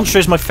favourite. Monstro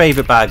is my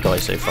favourite bad guy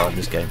so far in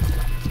this game.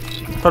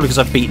 Probably because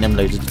I've beaten him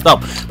loads of well,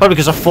 probably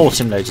because I've fought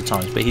him loads of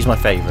times, but he's my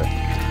favourite.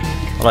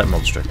 I like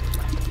Monstro.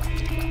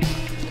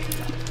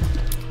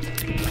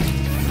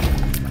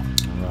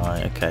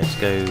 Right, okay, let's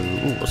go.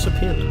 Ooh, what's up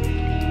here then?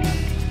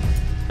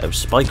 Oh,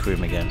 Spike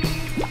Room again.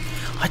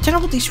 I don't know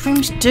what these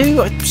rooms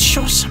do. I'm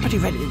sure somebody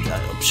read it.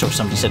 I'm sure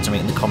somebody said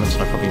something in the comments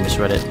and I probably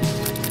misread it.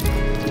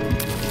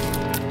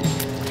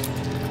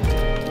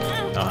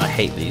 Oh, I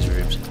hate these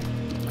rooms.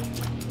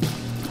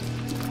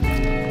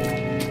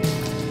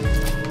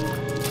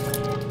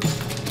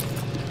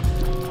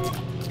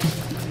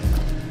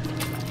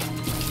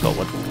 Got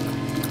one.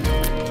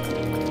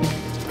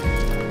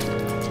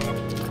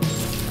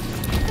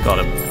 Got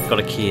him. Got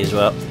a key as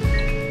well.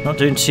 Not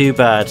doing too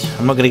bad.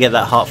 I'm not going to get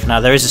that heart for now.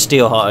 There is a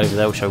steel heart over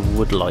there, which I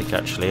would like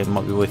actually. It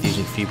might be worth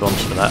using a few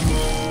bombs for that.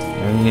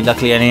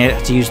 Luckily, I only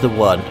have to use the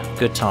one.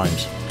 Good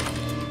times.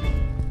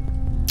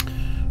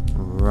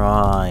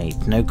 Right.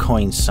 No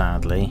coins,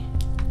 sadly.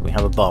 We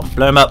have a bomb.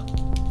 Blow him up.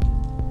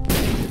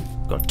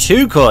 Got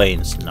 2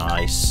 coins.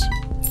 Nice.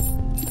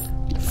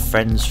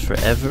 Friends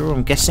forever.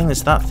 I'm guessing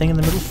there's that thing in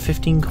the middle.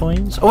 15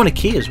 coins. Oh, and a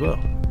key as well.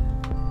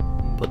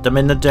 Put them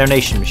in the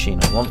donation machine.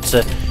 I want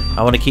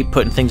to keep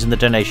putting things in the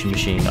donation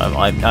machine.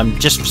 I'm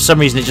just, for some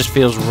reason, it just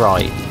feels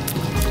right.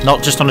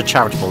 Not just on a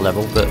charitable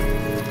level, but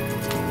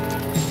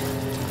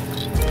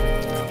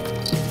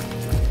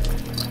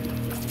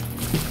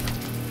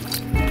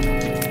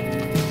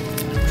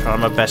trying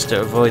my best to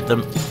avoid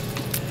them.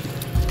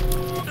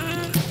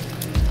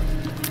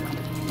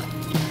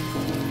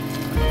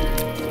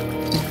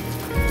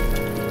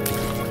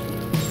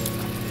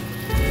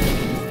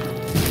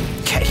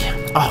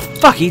 Oh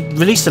fuck, he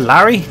released a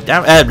Larry?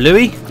 Damn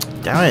Louis?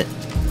 Damn it.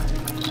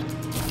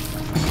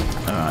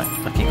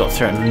 got to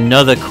throw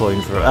another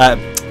coin for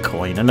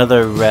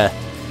another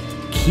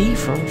key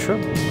for our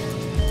trouble.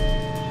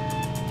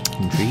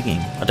 Intriguing.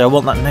 I don't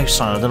want that no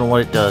sign. I don't know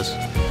what it does.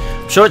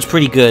 I'm sure it's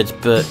pretty good,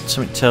 but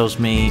something tells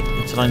me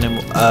until I know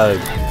more.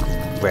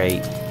 Oh,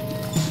 great.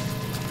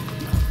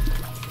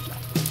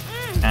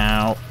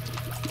 Ow.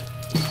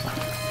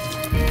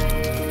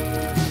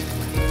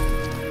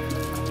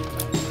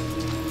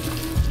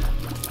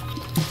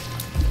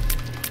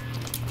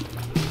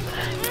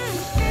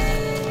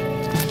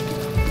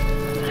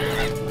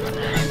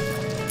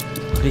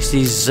 At least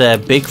these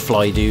big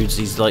fly dudes,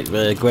 these like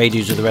grey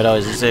dudes with the red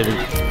eyes, they only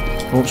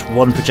launch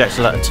one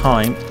projectile at a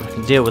time. I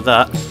can deal with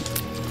that.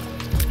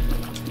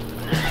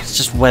 It's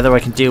just whether I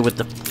can deal with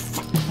the...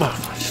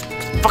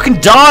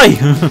 fucking die!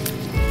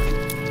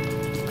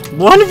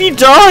 One of you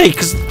die!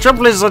 Because the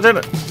trouble is I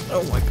don't...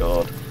 Oh my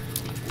god.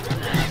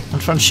 I'm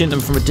trying to shoot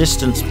them from a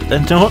distance, but they're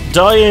not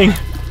dying!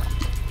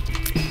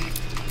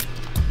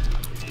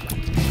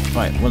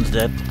 Right, one's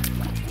dead.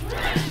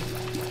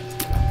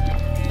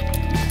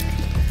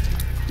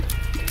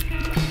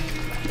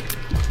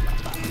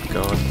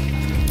 God.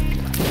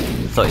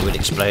 I thought he would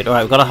explode.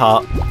 Alright, we've got a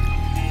heart.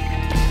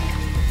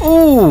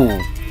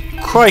 Ooh!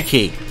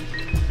 Crikey!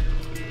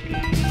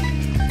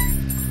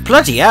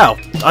 Bloody hell!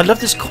 I love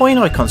this coin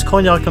icons.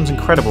 Coin icon's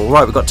incredible.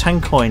 Right, we've got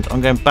 10 coins.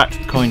 I'm going back to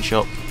the coin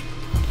shop.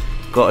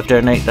 Got to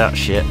donate that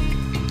shit.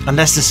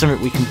 Unless there's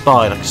something we can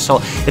buy, like a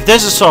soul. If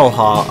there's a soul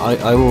heart,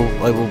 I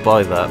will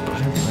buy that. But I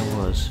don't think there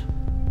was.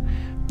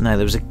 No,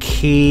 there was a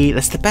key.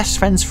 That's the best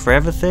friends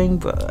forever thing,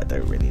 but I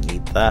don't really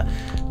need that.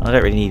 I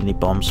don't really need any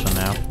bombs for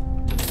now.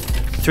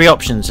 3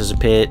 options has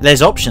appeared.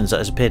 There's options that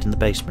has appeared in the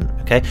basement.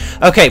 Okay.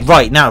 Okay.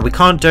 Right now we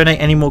can't donate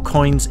any more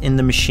coins in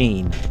the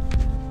machine.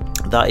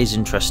 That is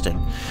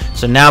interesting.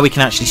 So now we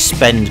can actually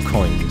spend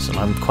coins, and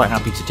I'm quite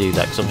happy to do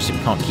that because obviously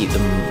we can't keep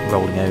them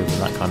rolling over and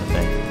that kind of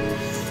thing.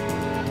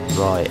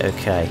 Right.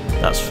 Okay.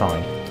 That's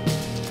fine.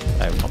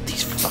 Oh, not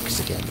these fuckers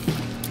again.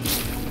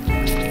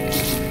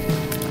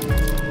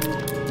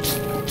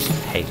 I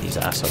hate these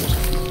assholes.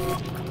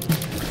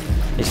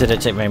 At least they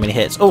don't take very many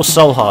hits. Oh,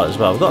 soul heart as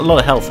well. We've got a lot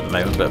of health at the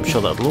moment, but I'm sure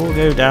that'll all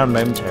go down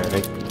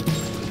momentarily.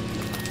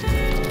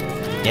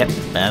 Yep,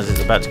 as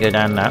it's about to go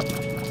down now.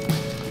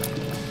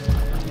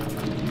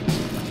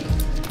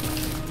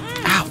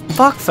 Ow,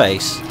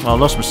 fuckface! Well, I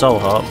lost my soul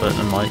heart, but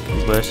it might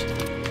be worse.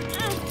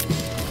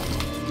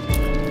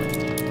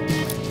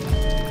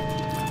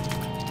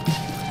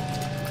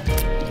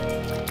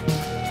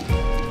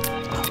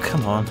 Oh,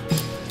 come on.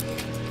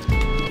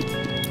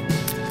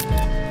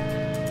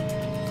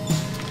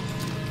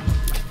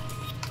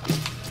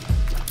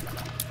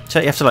 So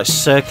you have to like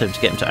circle him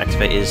to get him to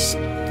activate his...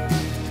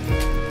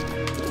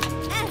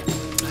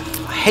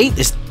 I hate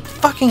this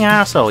fucking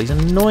asshole. He's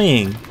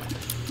annoying.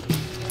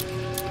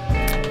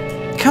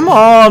 Come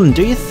on,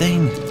 do your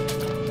thing.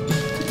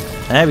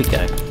 There we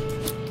go.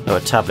 Oh, a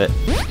tablet.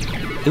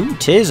 Ooh,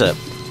 tears up.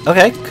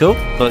 Okay, cool.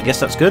 Well, I guess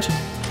that's good.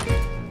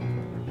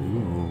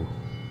 Ooh,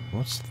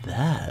 what's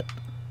that?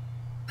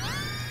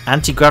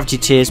 Anti-gravity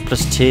tears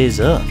plus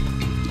tears up.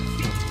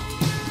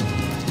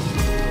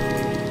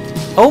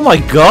 Oh my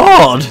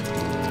god!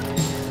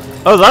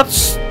 Oh,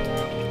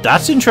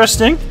 that's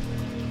interesting.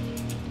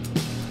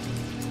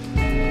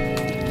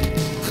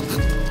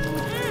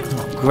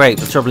 Oh, great.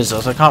 The trouble is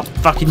I can't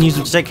fucking use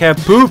them to take care of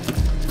poop.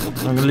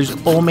 I'm gonna lose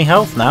all my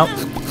health now.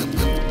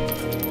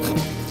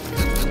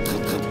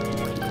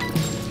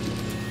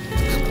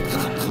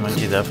 Mind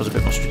you, that was a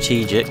bit more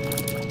strategic.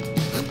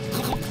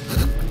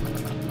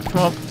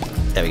 Come on.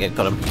 There we go.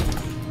 Got him.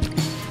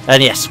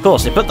 And yes, of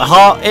course, they put the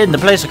heart in the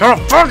place I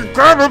can't fucking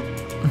grab him.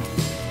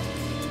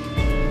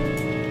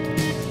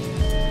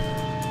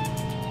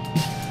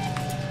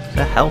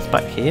 Health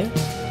back here?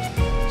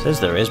 It says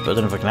there is, but I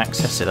don't know if I can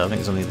access it. I think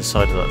it's on the other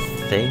side of that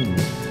thing.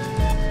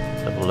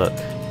 Let's have a look.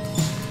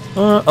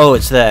 Oh,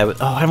 it's there. Oh,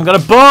 I haven't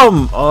got a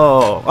bomb!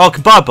 Oh, I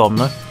can buy a bomb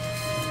though.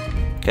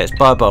 Okay, let's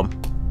buy a bomb.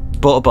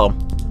 Bought a bomb.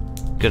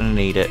 Gonna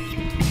need it.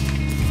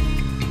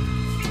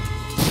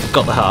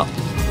 Got the heart.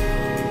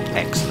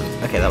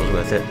 Excellent. Okay, that was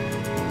worth it.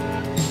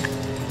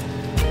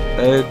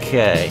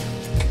 Okay.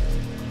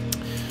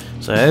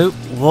 So,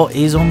 what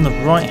is on the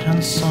right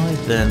hand side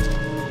then?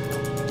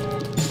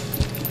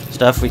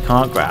 Stuff we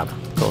can't grab.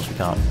 Of course we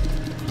can't.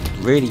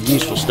 Really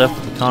useful stuff,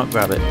 but we can't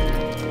grab it.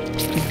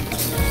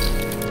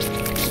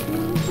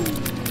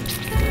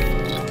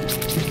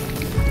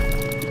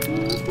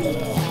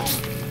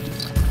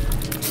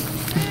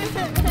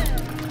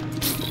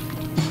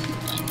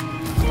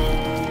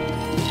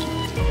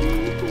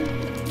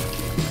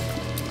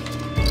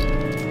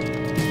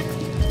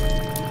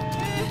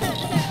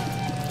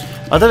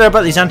 I don't know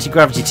about these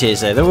anti-gravity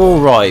tears though. They're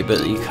alright, but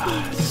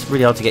it's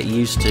really hard to get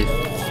used to.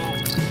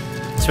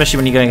 Especially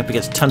when you're going up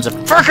against tons of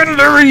frickin'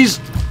 Louis!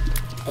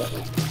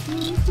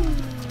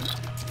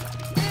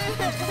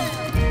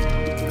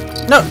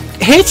 No!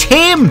 Hit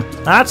him!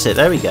 That's it,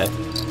 there we go.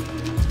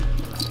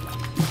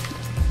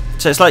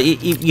 So it's like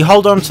you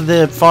hold on to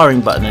the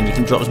firing button and you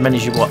can drop as many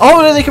as you want.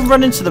 Oh, no, they can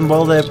run into them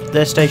while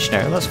they're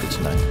stationary. That's good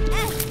to know.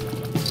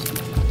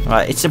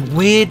 Right, it's a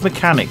weird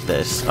mechanic,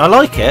 this. I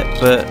like it,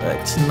 but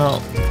it's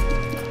not...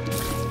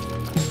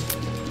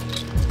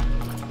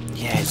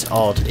 Yeah, it's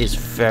odd. It's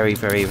very,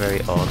 very,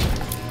 very odd.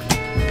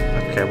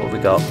 Okay, what have we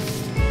got?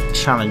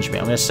 Challenge me.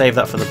 I'm going to save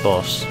that for the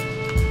boss.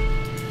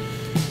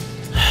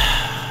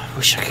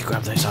 Wish I could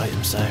grab those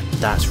items, though.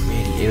 That's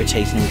really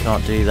irritating. We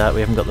can't do that. We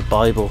haven't got the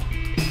Bible.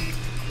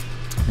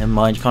 Never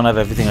mind. You can't have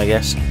everything, I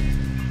guess.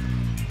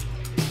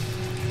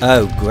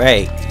 Oh,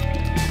 great.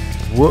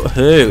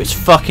 Woohoo! It's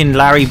fucking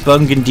Larry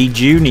Bungundy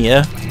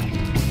Jr.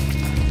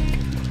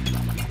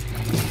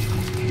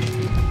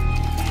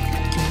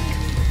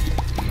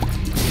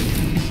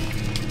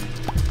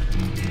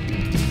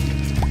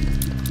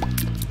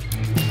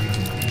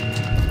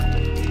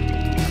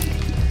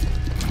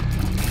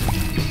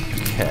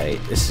 Okay,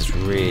 this is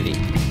really...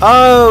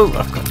 Oh!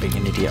 I've got being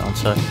an idiot,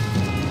 aren't I?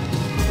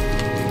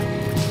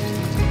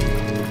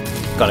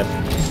 Got him.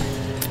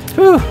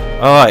 Whew!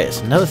 Alright,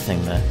 it's another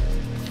thing there.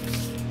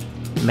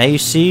 May you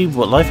see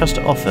what life has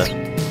to offer.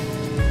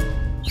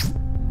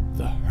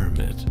 The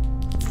Hermit.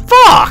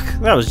 Fuck!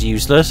 That was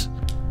useless.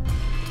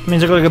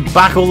 Means I've got to go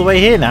back all the way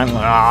here now.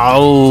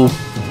 Oh!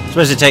 I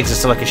suppose it takes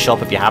us to like a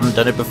shop if you haven't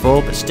done it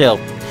before, but still.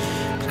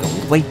 I've got all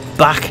the way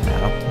back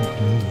now.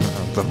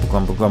 Grumble,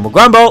 grumble, grumble,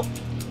 grumble!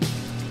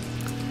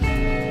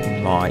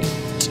 Right.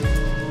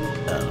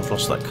 I've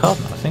lost that card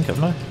now, I think,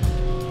 haven't I?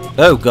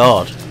 Oh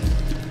god.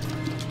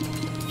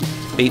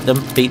 Beat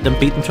them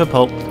to a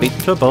pulp, beat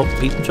them to a pulp,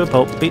 beat them to a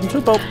pulp, beat them to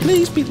a pulp,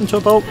 please beat them to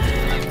a pulp.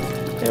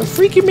 They're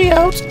freaking me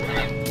out.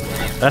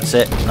 That's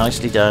it,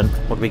 nicely done.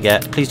 What do we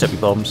get? Please don't be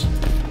bombs.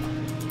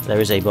 There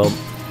is a bomb.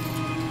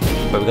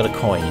 But we got a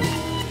coin.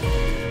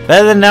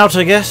 Better than out,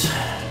 I guess.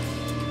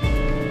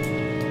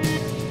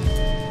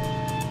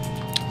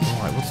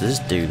 Alright, what does this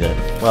do then?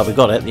 Well, we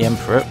got it, the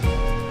Emperor.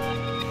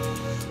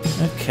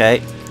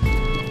 Okay.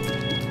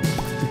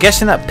 I'm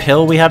guessing that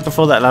pill we had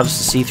before that allowed us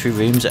to see through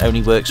rooms, it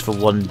only works for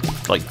one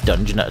like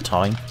dungeon at a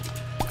time.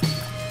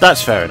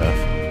 That's fair enough.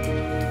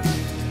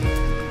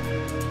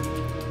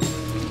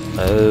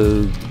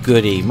 Oh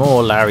goody,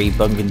 more Larry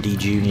Bungundy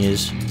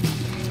Juniors.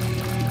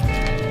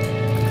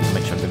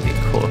 Make sure I'm going to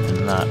get caught up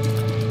in that.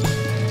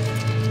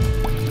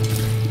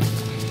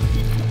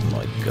 Oh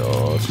my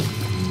god.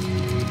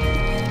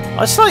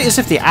 It's like as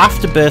if the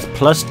Afterbirth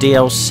Plus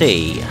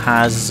DLC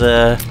has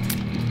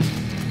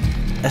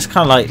it's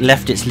kind of like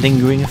left its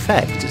lingering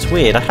effect. It's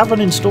weird. I have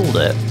uninstalled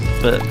it,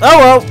 but oh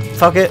well,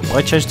 fuck it.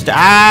 I chose to do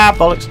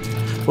bollocks.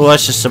 Well,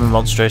 that's just some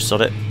Monstro,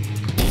 sod it.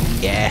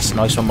 Yes,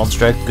 nice one,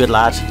 Monstro. Good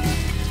lad.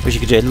 Wish you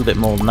could do a little bit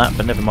more than that,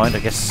 but never mind. I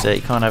guess you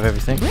can't have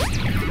everything.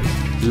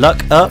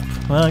 Luck up.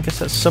 Well, I guess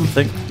that's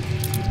something.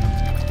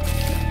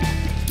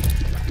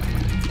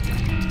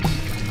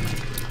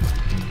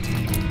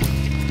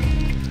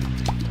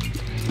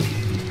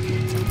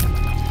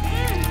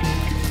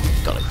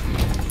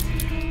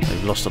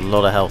 Lost a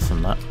lot of health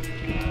from that.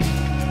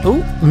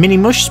 Oh, mini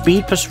mush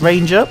speed plus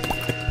range up.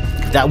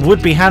 That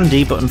would be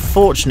handy, but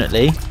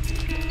unfortunately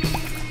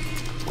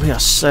we are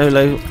so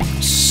low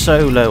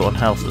on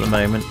health at the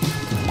moment.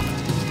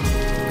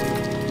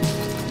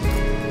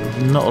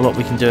 Not a lot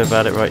we can do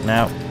about it right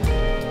now.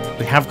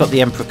 We have got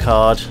the Emperor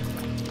card.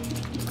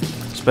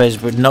 I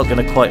suppose we're not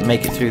going to quite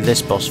make it through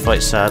this boss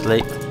fight,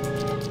 sadly.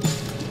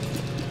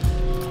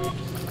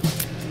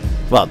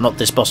 Well, not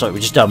this boss fight we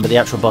just done, but the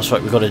actual boss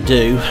fight we've got to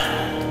do.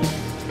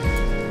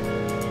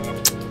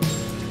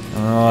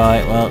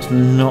 Alright, well, it's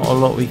not a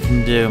lot we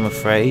can do, I'm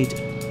afraid.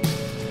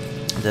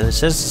 Then it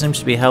says there seems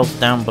to be health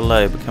down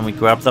below, but can we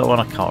grab that one?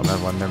 I can't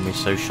remember, my memory's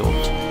so short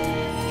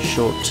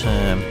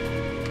term.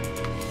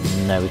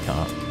 No, we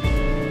can't.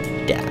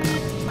 Damn.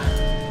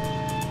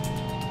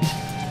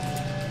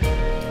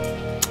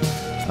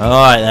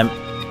 Alright then.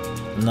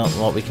 Not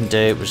what we can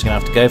do, we're just going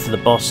to have to go for the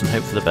boss and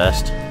hope for the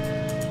best.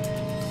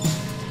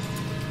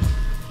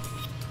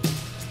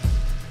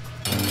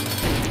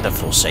 The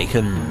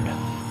Forsaken.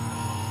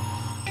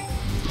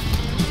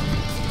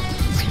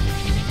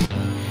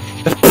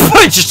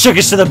 It just took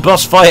us to the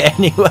boss fight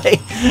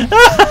anyway.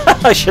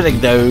 I should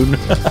have known.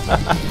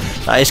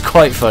 That is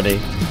quite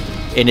funny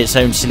in its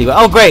own silly way.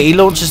 Oh great, he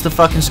launches the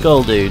fucking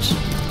skull dudes.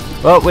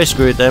 Well, we're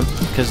screwed then,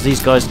 because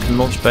these guys can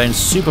launch bones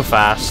super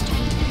fast.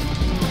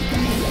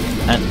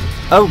 And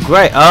oh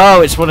great,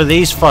 oh it's one of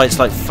these fights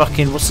like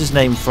fucking what's his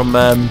name from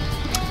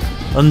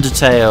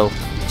Undertale.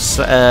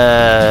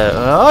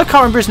 Oh, I can't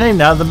remember his name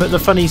now. The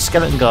funny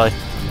skeleton guy,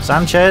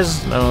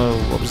 Sanchez.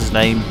 Oh, what was his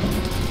name?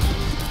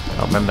 I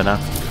can't remember now.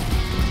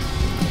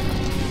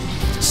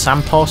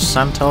 Santos?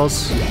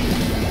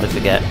 I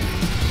forget.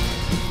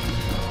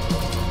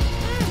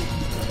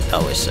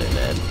 Oh, we're so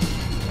dead.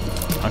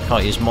 I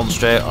can't use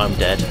Monstro, I'm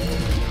dead.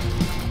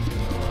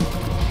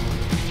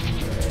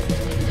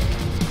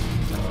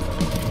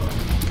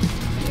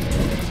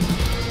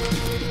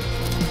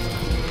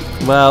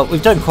 Well,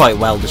 we've done quite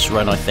well this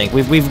run, I think.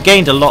 We've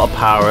gained a lot of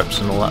power-ups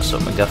and all that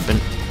sort of MacGuffin.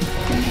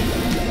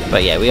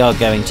 But yeah, we are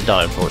going to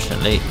die,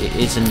 unfortunately. It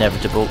is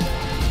inevitable.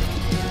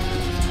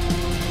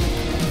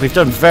 We've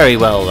done very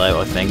well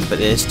though, I think, but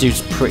this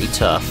dude's pretty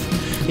tough.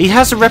 He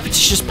has a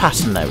repetitious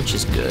pattern though, which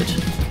is good.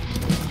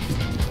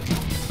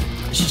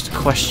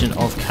 question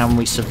of can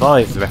we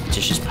survive the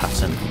repetitious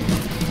pattern.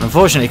 And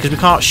unfortunately, because we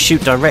can't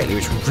shoot directly,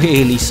 which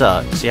really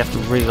sucks, you have to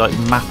really like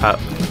map out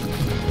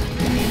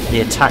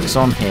the attacks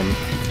on him.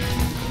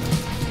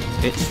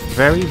 It's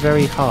very,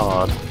 very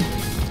hard.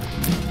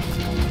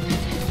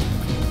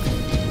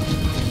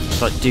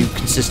 Just like do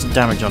consistent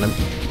damage on him.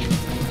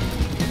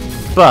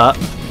 But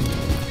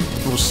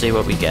we'll see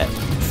what we get.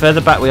 The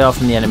further back we are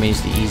from the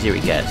enemies, the easier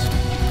it gets.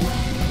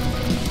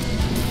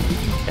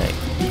 Okay.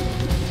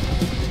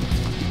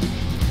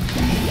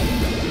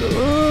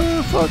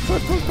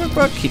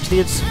 Fuck. Keeps the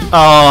hits. Oh,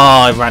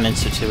 I ran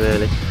into it too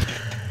early.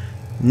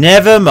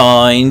 Never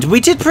mind. We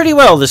did pretty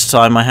well this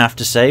time, I have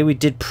to say. We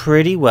did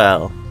pretty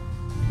well.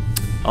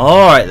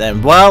 Alright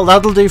then. Well,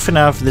 that'll do for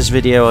now for this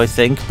video, I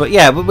think. But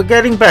yeah, we're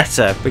getting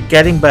better. We're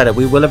getting better.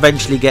 We will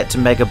eventually get to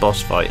Mega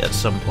Boss Fight at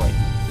some point.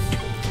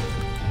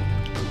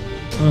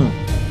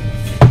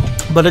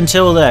 But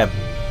until then,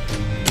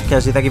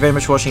 Kersey, thank you very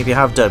much for watching. If you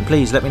have done,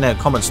 please let me know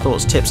comments,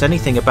 thoughts, tips,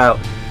 anything about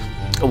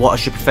what I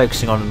should be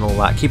focusing on and all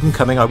that. Keep them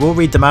coming. I will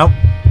read them out.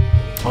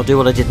 I'll do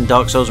what I did in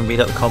Dark Souls and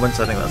read out the comments.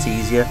 I think that's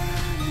easier.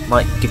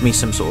 Might give me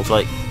some sort of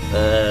like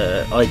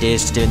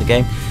ideas to do in the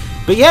game.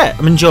 But yeah,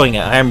 I'm enjoying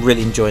it. I am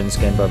really enjoying this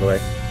game, by the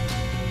way.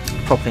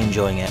 Properly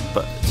enjoying it.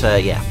 But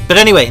yeah. But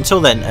anyway,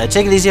 until then,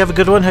 take it easy, have a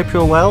good one. Hope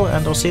you're all well,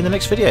 and I'll see you in the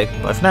next video.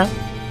 Bye for now.